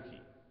reality.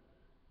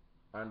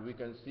 And we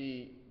can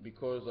see,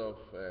 because of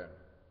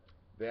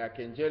the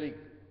archangelic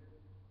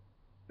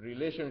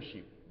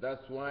relationship,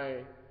 that's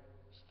why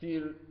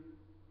still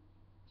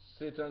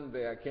Satan,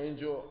 the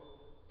archangel,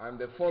 and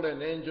the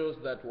fallen angels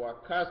that were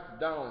cast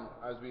down,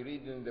 as we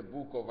read in the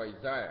book of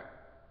Isaiah,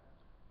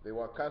 they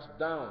were cast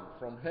down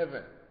from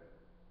heaven.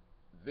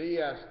 They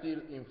are still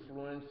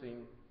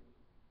influencing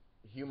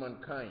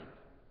humankind.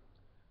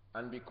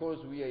 And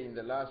because we are in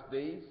the last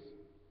days,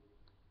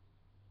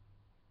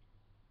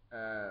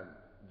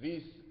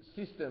 these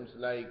systems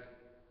like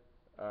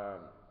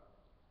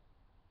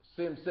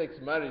same-sex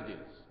marriages,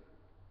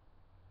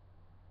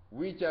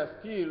 which are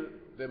still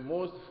the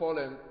most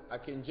fallen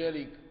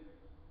archangelic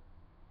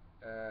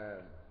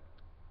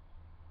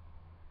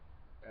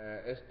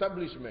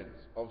establishments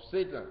of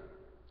Satan,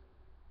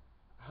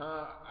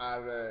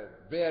 are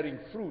bearing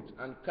fruit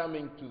and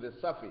coming to the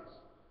surface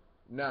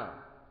now.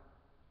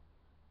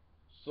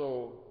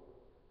 So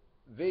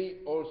they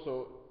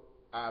also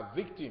are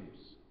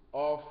victims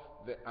of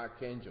the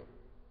archangel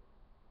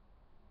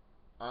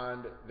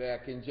and the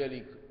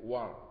archangelic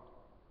world.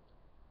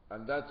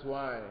 And that's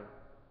why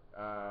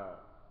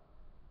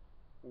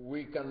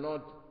we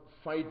cannot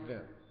fight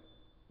them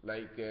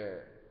like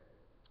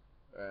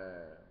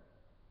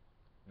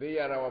they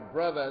are our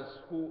brothers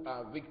who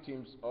are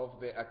victims of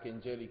the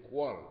archangelic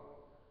world.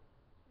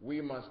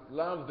 We must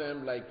love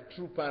them like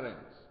true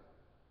parents,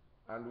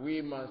 and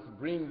we must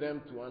bring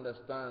them to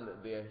understand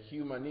their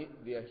human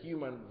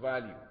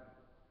value,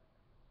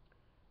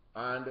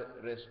 and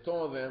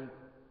restore them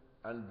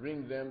and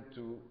bring them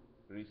to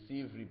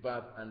receive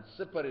rebirth, and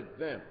separate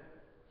them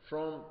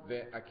from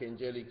the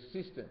archangelic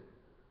system,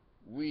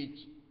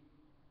 which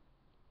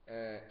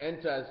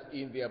enters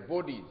in their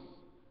bodies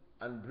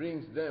and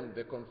brings them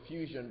the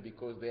confusion,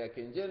 because the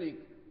archangelic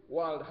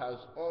world has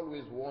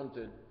always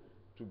wanted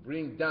to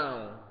bring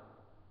down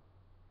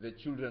the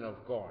children of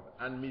God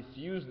and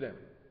misuse them,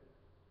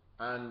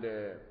 and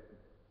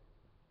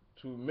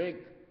to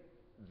make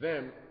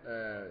them,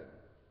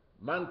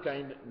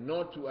 mankind,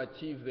 not to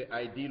achieve the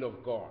ideal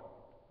of God.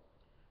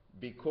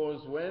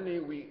 Because when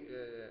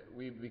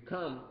we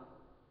become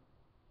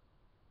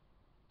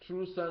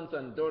true sons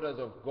and daughters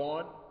of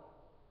God,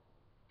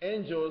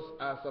 angels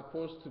are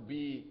supposed to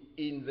be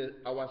in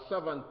our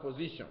servant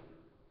position.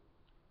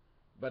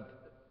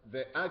 But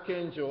the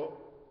archangel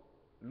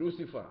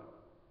Lucifer,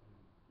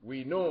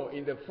 we know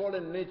in the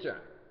fallen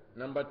nature,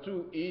 number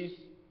 2 is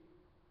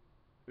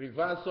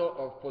reversal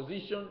of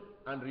position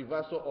and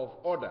reversal of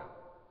order.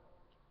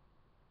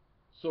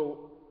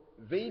 So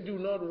they do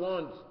not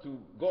want to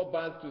go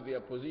back to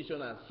their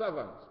position as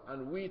servants,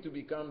 and we to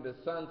become the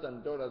sons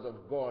and daughters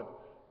of God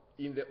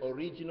in the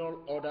original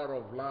order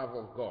of love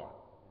of God.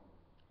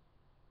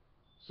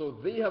 So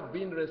they have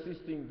been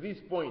resisting this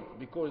point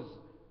because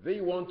they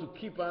want to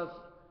keep us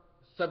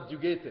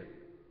subjugated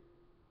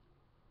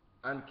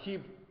and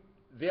keep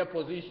their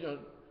position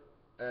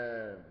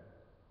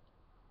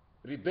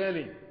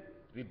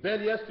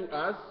rebellious to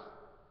us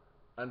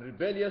and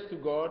rebellious to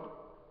God,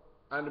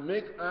 and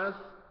make us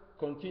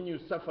continue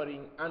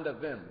suffering under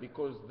them,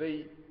 because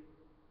they,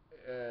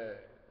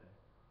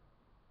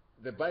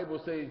 the Bible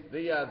says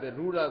they are the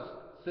rulers.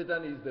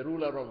 Satan is the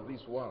ruler of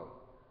this world.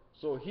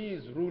 So he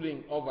is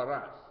ruling over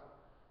us.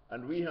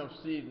 And we have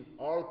seen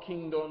all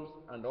kingdoms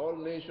and all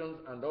nations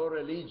and all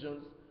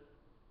religions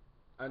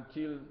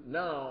until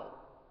now,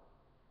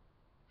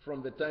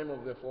 from the time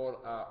of the fall,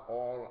 are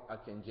all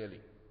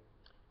archangelic.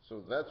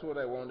 So that's what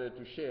I wanted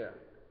to share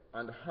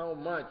and how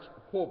much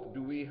hope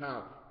do we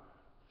have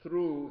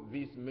through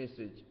this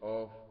message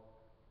of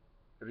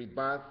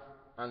rebirth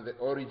and the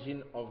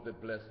origin of the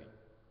blessing?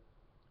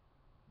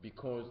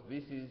 Because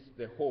this is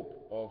the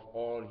hope of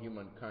all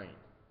humankind,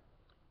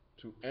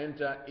 to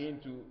enter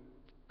into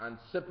and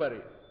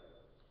separate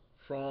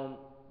from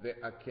the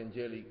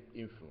archangelic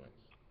influence.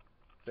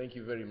 Thank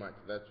you very much.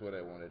 That's what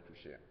I wanted to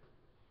share.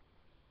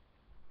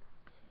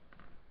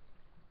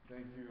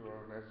 Thank you,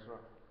 Ezra.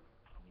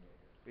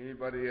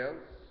 Anybody else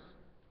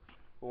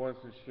who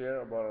wants to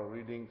share about our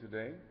reading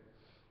today?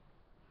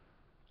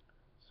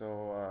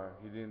 So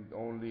he didn't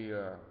only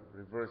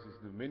reverse his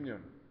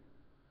dominion.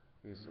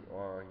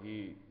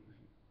 The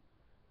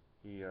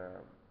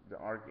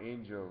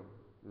archangel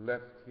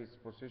left his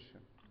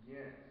position.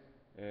 Yes.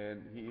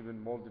 And he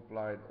even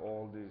multiplied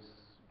all these,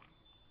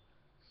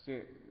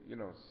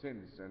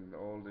 sins and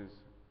all this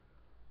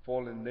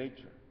fallen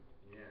nature.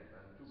 Yes,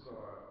 and took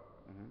our,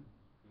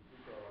 he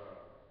took our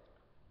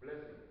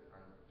blessings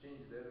and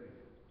changed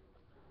everything.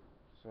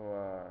 So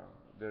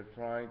they're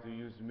trying to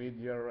use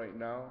media right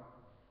now.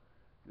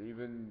 They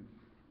even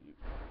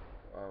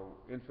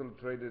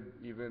infiltrated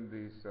even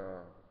this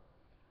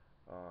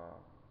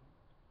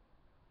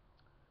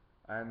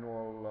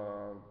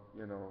annual,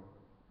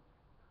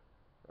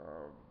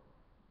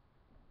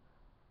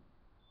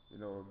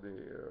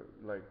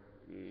 like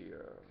the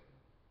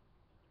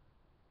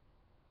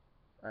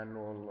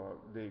annual,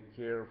 they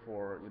care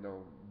for,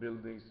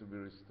 buildings to be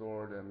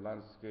restored and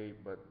landscape,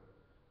 but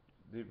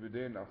deep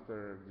within,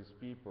 after these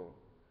people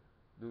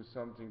do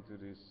something to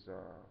these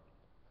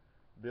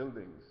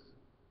buildings,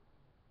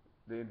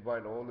 they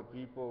invite all the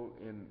people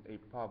in a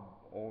pub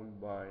owned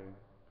by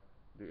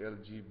the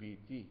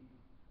LGBT,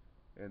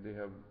 and they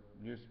have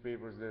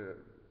newspapers there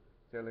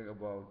telling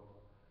about,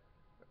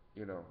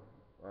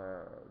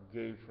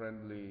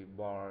 gay-friendly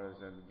bars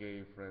and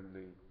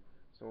gay-friendly.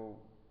 So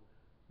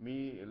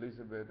me,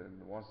 Elizabeth,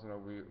 and Wasana,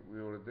 we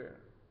were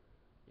there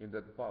in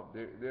that pub.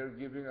 They're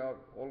giving out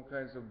all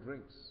kinds of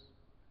drinks.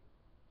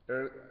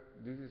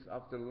 This is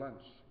after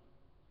lunch.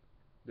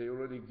 They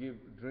already give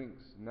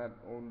drinks, not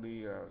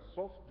only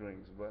soft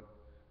drinks, but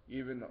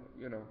even,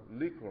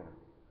 liquor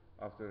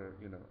after,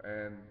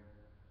 and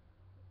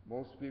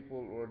most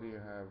people already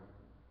have,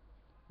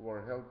 who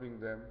are helping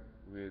them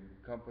with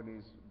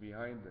companies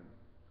behind them,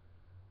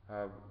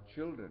 have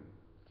children,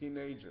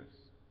 teenagers.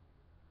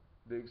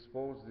 They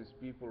expose these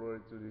people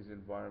already to this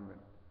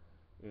environment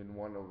in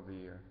one of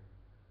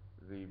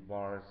the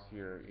bars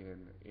here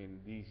in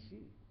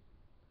DC.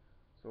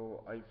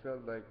 So I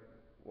felt like,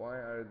 why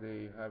are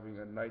they having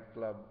a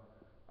nightclub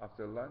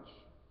after lunch?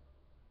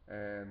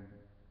 And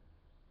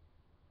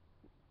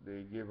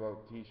they give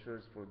out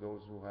T-shirts for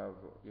those who have,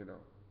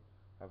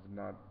 have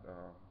not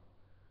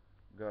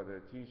got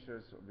their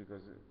T-shirts,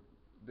 because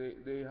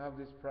they have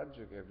this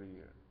project every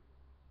year.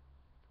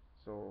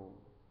 So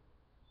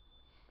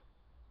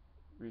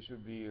we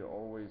should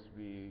always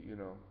be,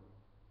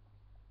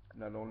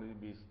 not only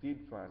be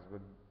steadfast,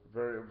 but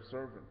very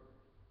observant.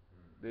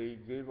 They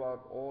gave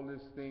out all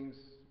these things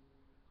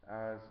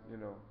as,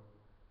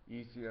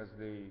 easy as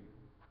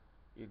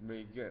it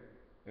may get,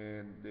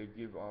 and they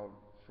give out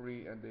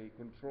free, and they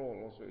control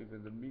also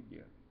even the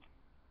media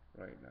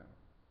right now.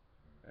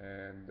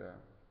 And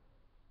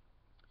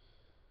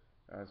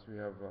as we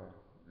have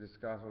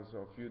discussed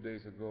also a few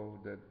days ago,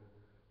 that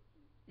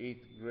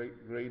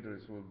 8th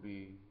graders will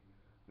be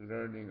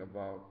learning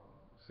about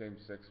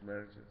same-sex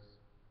marriages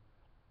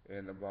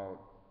and about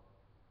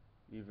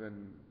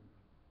even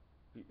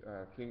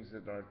things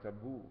that are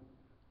taboo,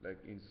 like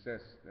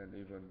incest and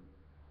even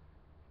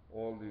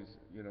all these,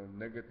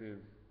 negative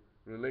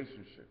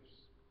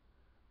relationships.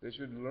 They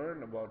should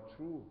learn about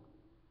true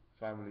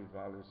family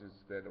values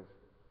instead of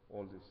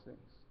all these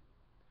things.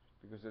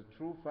 Because a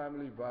true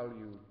family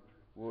value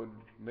would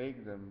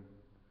make them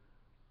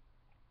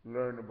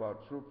learn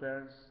about true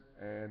parents,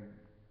 and,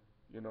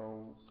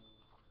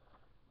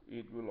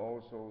 it will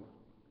also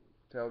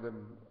tell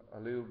them a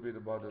little bit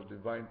about the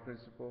divine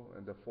principle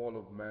and the fall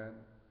of man.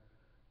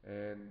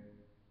 And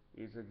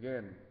it's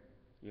again,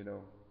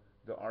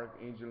 the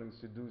archangel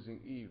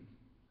seducing Eve,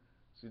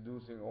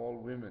 seducing all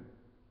women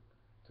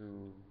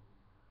to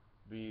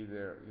be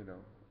their,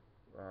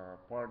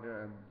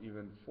 partner, and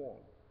even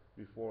fall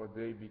before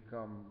they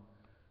become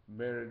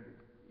married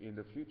in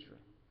the future.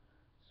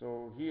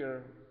 So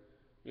here,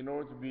 in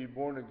order to be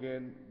born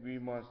again, we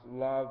must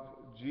love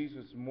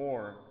Jesus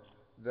more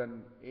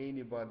than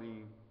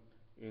anybody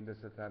in the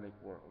satanic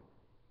world.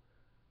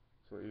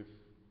 So if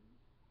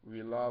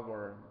we love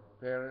our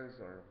parents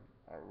or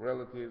our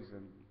relatives,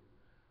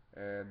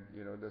 and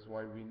that's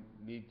why we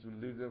need to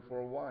live there for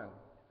a while,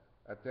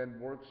 attend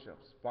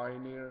workshops,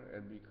 pioneer,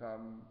 and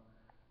become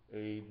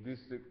a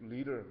district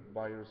leader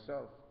by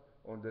yourself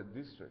on that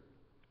district,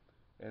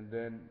 and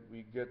then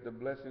we get the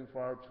blessing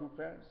for our true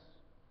parents.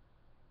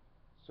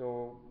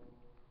 So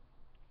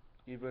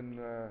even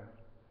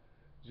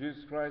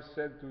Jesus Christ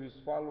said to his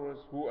followers,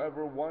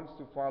 whoever wants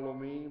to follow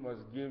me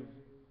must give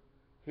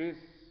his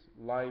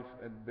life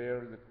and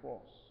bear the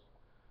cross.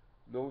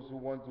 Those who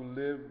want to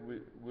live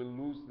will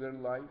lose their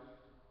life,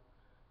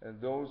 and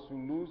those who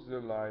lose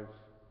their life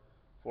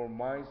for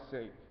my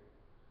sake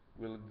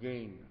will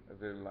gain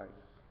their life.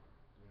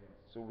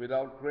 So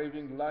without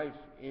craving life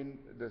in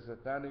the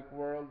satanic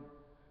world,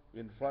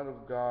 in front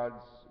of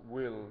God's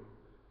will,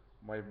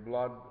 my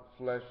blood,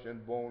 flesh,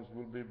 and bones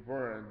will be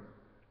burned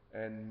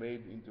and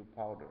made into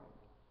powder.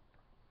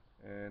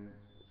 And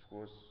of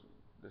course,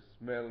 the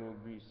smell will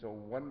be so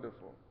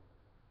wonderful.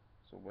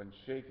 So when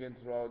shaken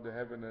throughout the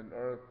heaven and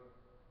earth,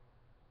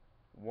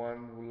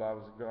 one who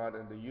loves God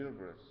and the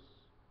universe,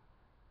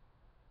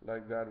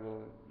 like that,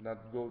 will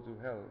not go to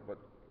hell, but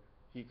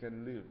he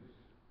can live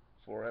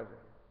forever.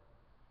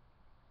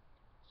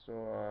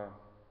 So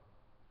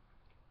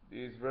it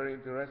is very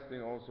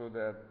interesting also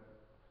that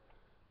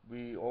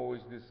we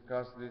always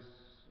discuss this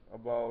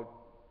about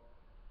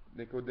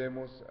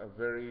Nicodemus, a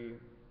very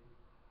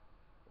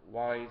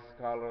wise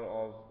scholar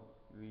of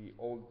the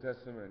Old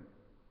Testament.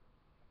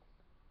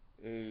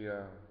 He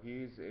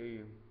is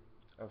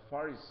a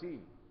Pharisee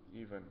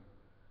even.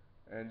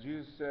 And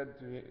Jesus said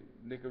to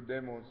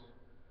Nicodemus,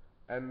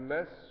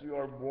 unless you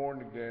are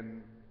born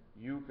again,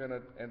 you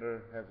cannot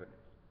enter heaven.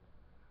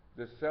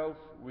 The self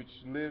which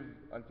lived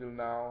until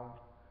now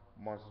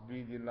must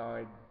be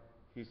denied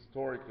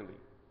historically.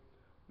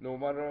 No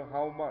matter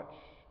how much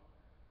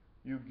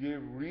you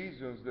give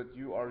reasons that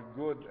you are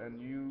good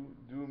and you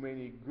do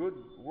many good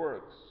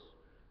works,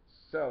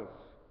 self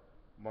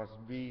must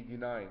be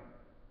denied.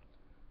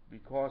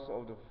 Because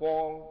of the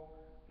fall,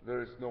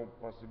 there is no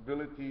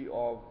possibility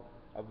of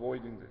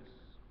avoiding this.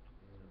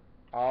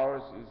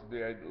 Ours is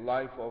the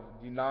life of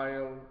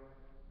denial,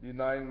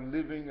 denying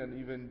living, and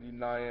even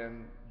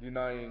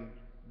denying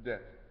death.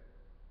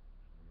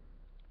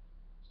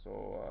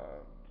 So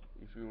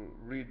if you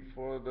read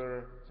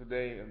further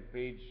today on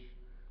page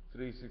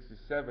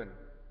 367,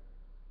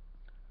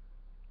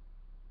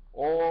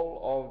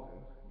 all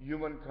of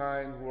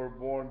humankind who were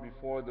born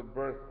before the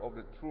birth of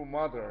the true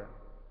mother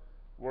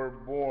were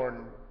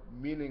born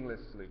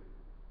meaninglessly,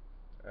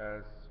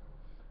 as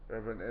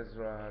Reverend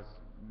Ezra has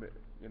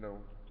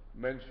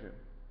mentioned,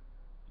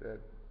 that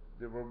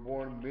they were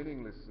born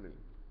meaninglessly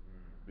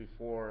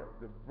before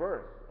the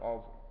birth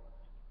of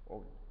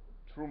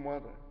true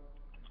mother.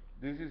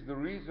 This is the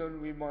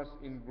reason we must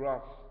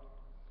engraft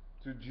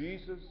to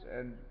Jesus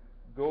and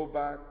go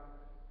back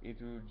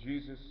into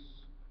Jesus'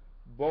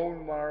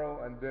 bone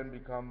marrow and then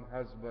become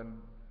husband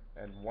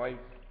and wife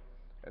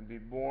and be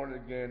born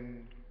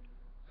again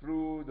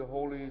through the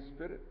Holy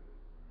Spirit.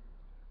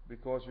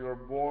 Because you are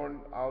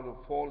born out of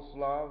false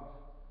love,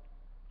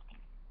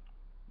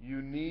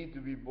 you need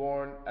to be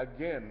born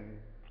again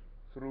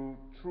through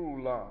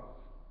true love.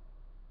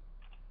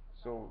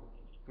 So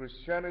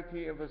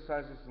Christianity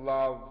emphasizes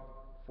love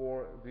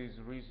for this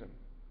reason.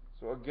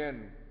 So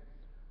again,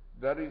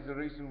 that is the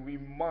reason we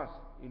must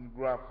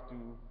engraft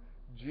to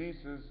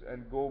Jesus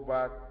and go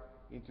back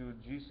into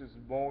Jesus'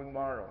 bone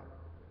marrow,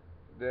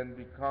 then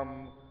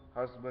become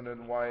husband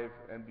and wife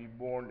and be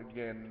born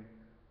again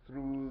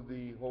through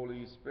the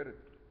Holy Spirit.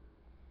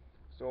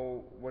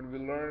 So when we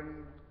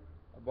learn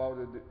about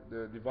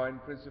the divine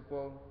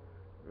principle,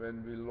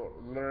 when we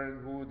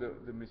learn who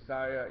the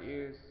Messiah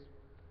is,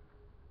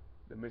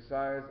 the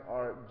Messiahs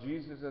are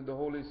Jesus and the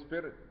Holy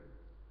Spirit,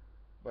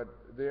 but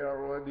they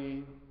are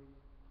already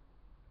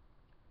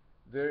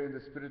there in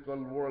the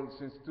spiritual world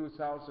since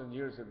 2,000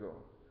 years ago,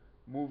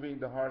 moving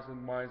the hearts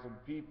and minds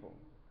of people.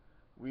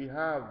 We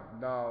have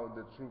now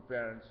the true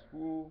parents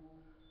who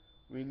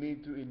we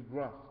need to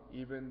engraft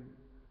even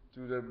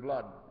to their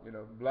blood,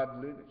 blood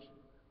lineage.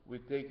 We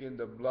take in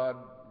the blood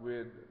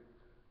with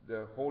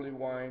the holy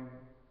wine,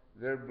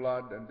 their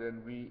blood, and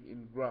then we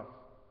engraft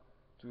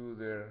to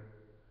their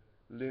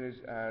lineage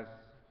as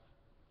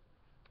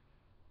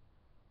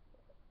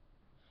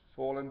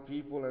fallen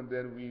people, and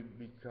then we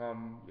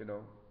become,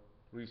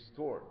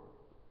 restored.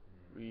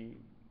 We,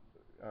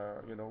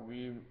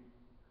 we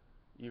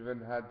even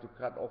had to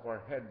cut off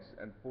our heads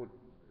and put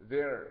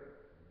their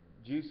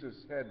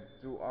Jesus' head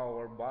to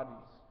our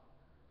bodies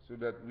so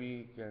that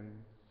we can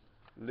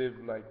live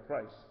like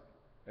Christ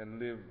and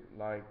live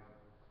like,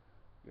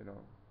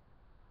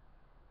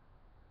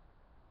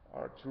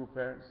 our true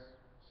parents.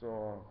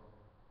 So,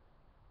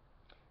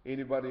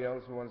 anybody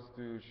else who wants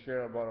to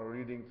share about our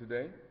reading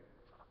today?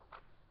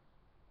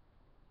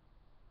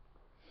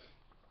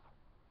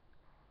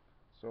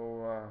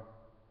 So,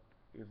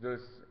 if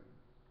there's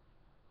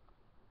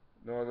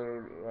no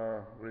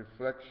other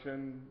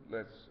reflection,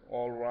 let's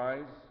all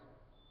rise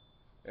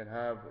and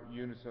have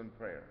unison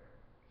prayer.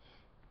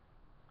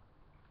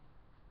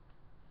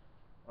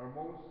 Our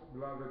most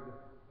beloved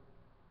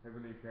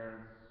Heavenly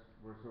Parents,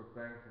 we're so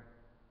thankful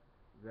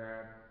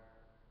that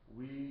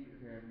we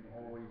can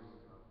always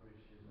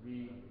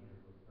be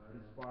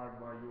inspired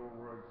by your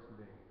words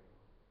today.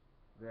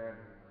 That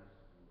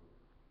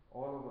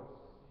all of us,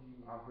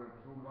 after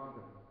true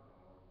mother,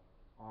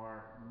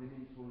 are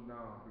meaningful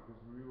now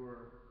because we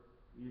were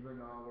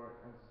even our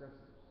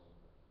ancestors.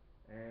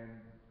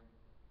 And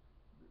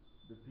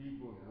the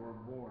people who were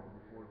born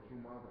before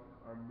true mother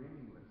are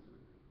meaninglessly.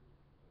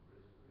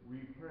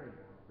 we pray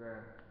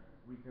that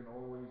we can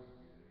always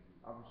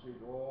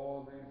appreciate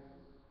all these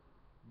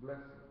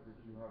blessings that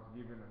you have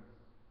given us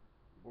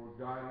for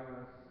guiding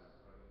us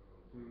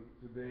to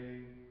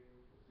today,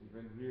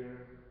 even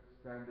here,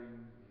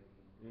 standing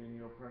in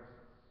your presence.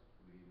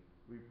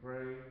 We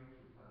pray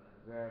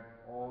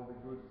that all the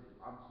good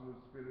absolute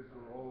spirits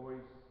will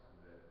always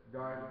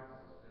guide us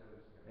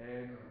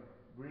and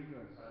bring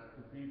us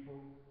to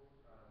people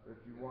that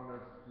you want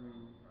us to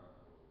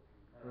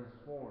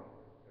transform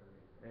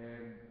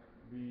and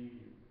be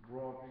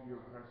brought to your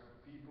presence.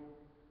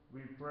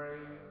 We pray,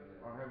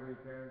 our Heavenly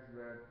Parents,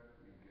 that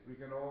we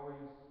can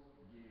always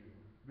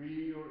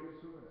be your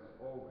instruments,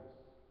 always.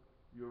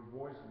 Your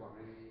voice box,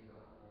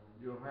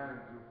 your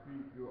hands, your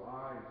feet, your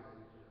eyes,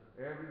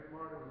 every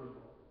part of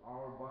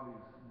our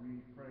bodies. We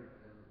pray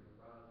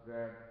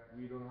that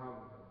we don't have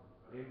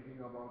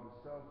anything about the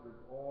self, that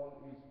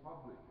all is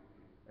public.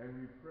 And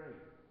we pray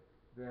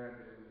that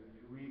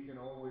we can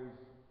always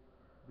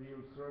be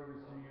of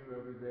service to you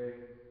every day.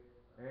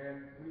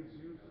 And please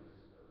use us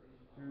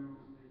to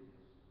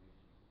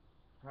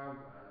have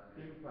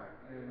impact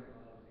and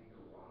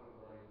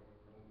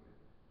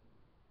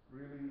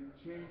really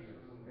changes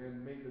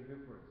and make a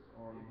difference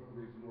on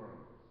this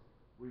world.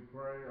 We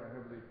pray, our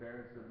Heavenly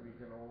Parents, that we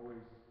can always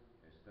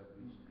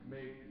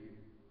make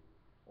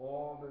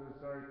all the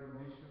necessary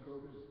conditions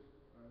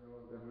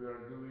that we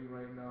are doing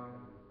right now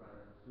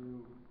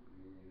to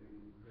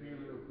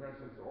feel your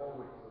presence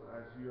always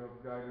as you have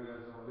guided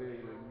us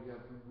today, that we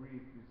have to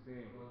breathe the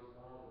same,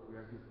 we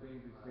have to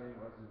think the same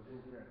as the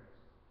true parents.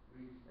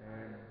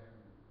 And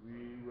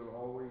we will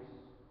always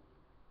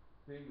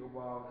think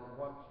about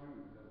what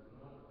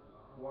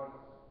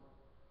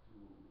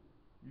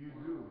you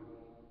do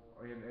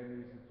in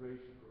any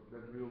situation,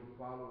 that we will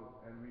follow,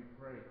 and we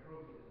pray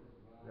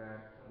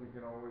that we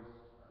can always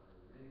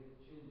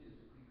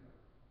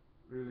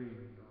really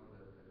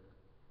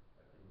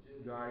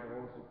guide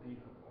also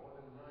people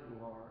who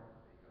are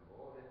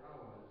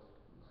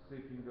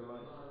seeking the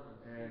light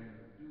and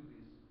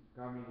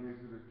coming here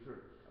to the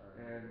church.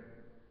 And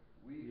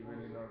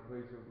even in our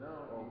place of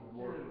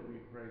work, we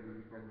pray that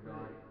we can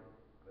guide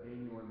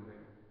anyone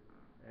there.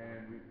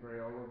 And we pray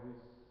all of this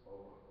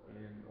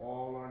in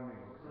all our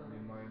names and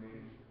in my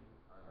name.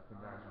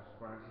 Athanasius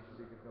Francis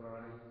de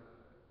Catalan,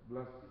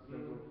 bless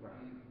Central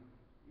Family.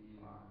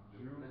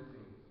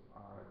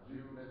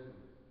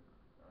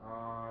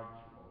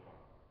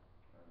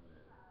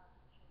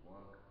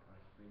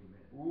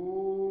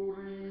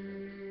 Uri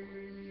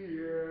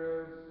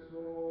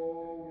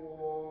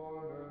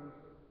sonen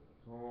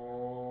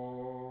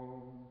tom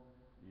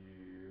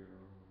il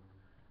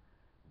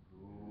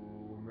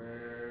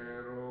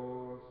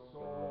numeros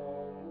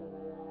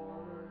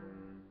sonen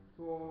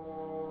tom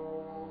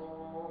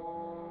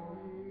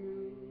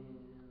il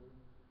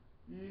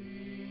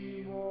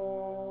imo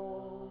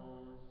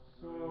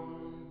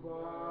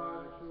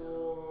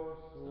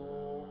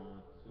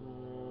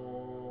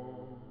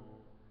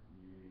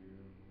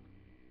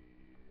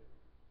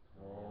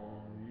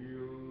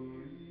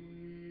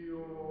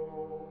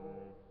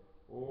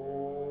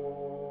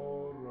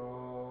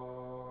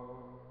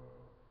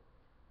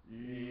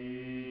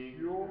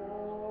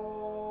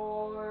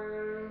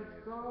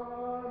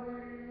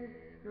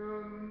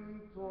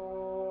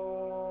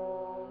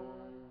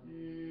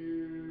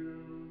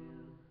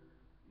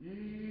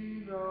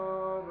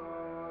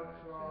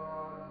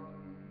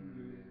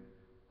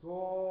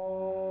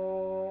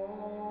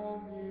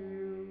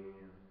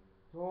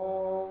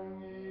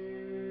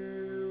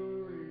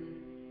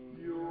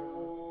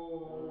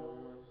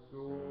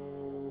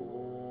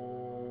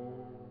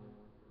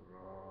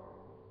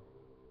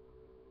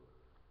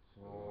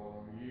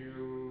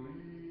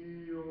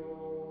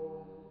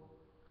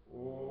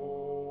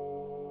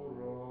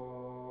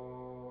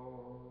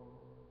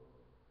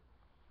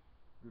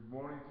Good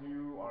morning to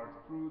you, our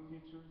true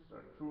teachers,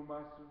 our true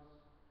masters,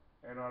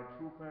 and our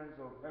true parents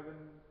of heaven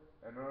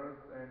and earth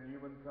and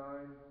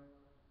humankind.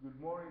 Good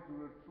morning to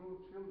the true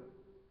children,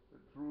 the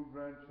true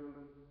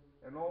grandchildren,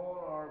 and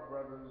all our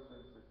brothers and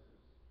sisters.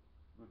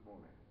 Good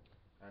morning.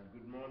 And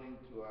good morning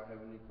to our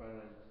Heavenly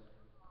Parents.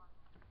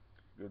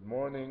 Good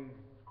morning.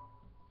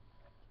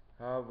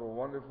 Have a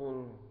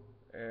wonderful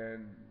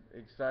and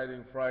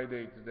exciting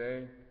Friday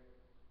today.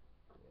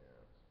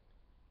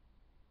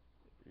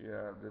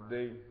 Yeah, the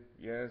day.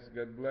 Yes,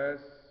 God bless.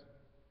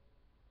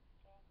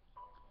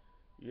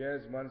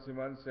 Yes, Manse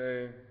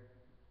Manse.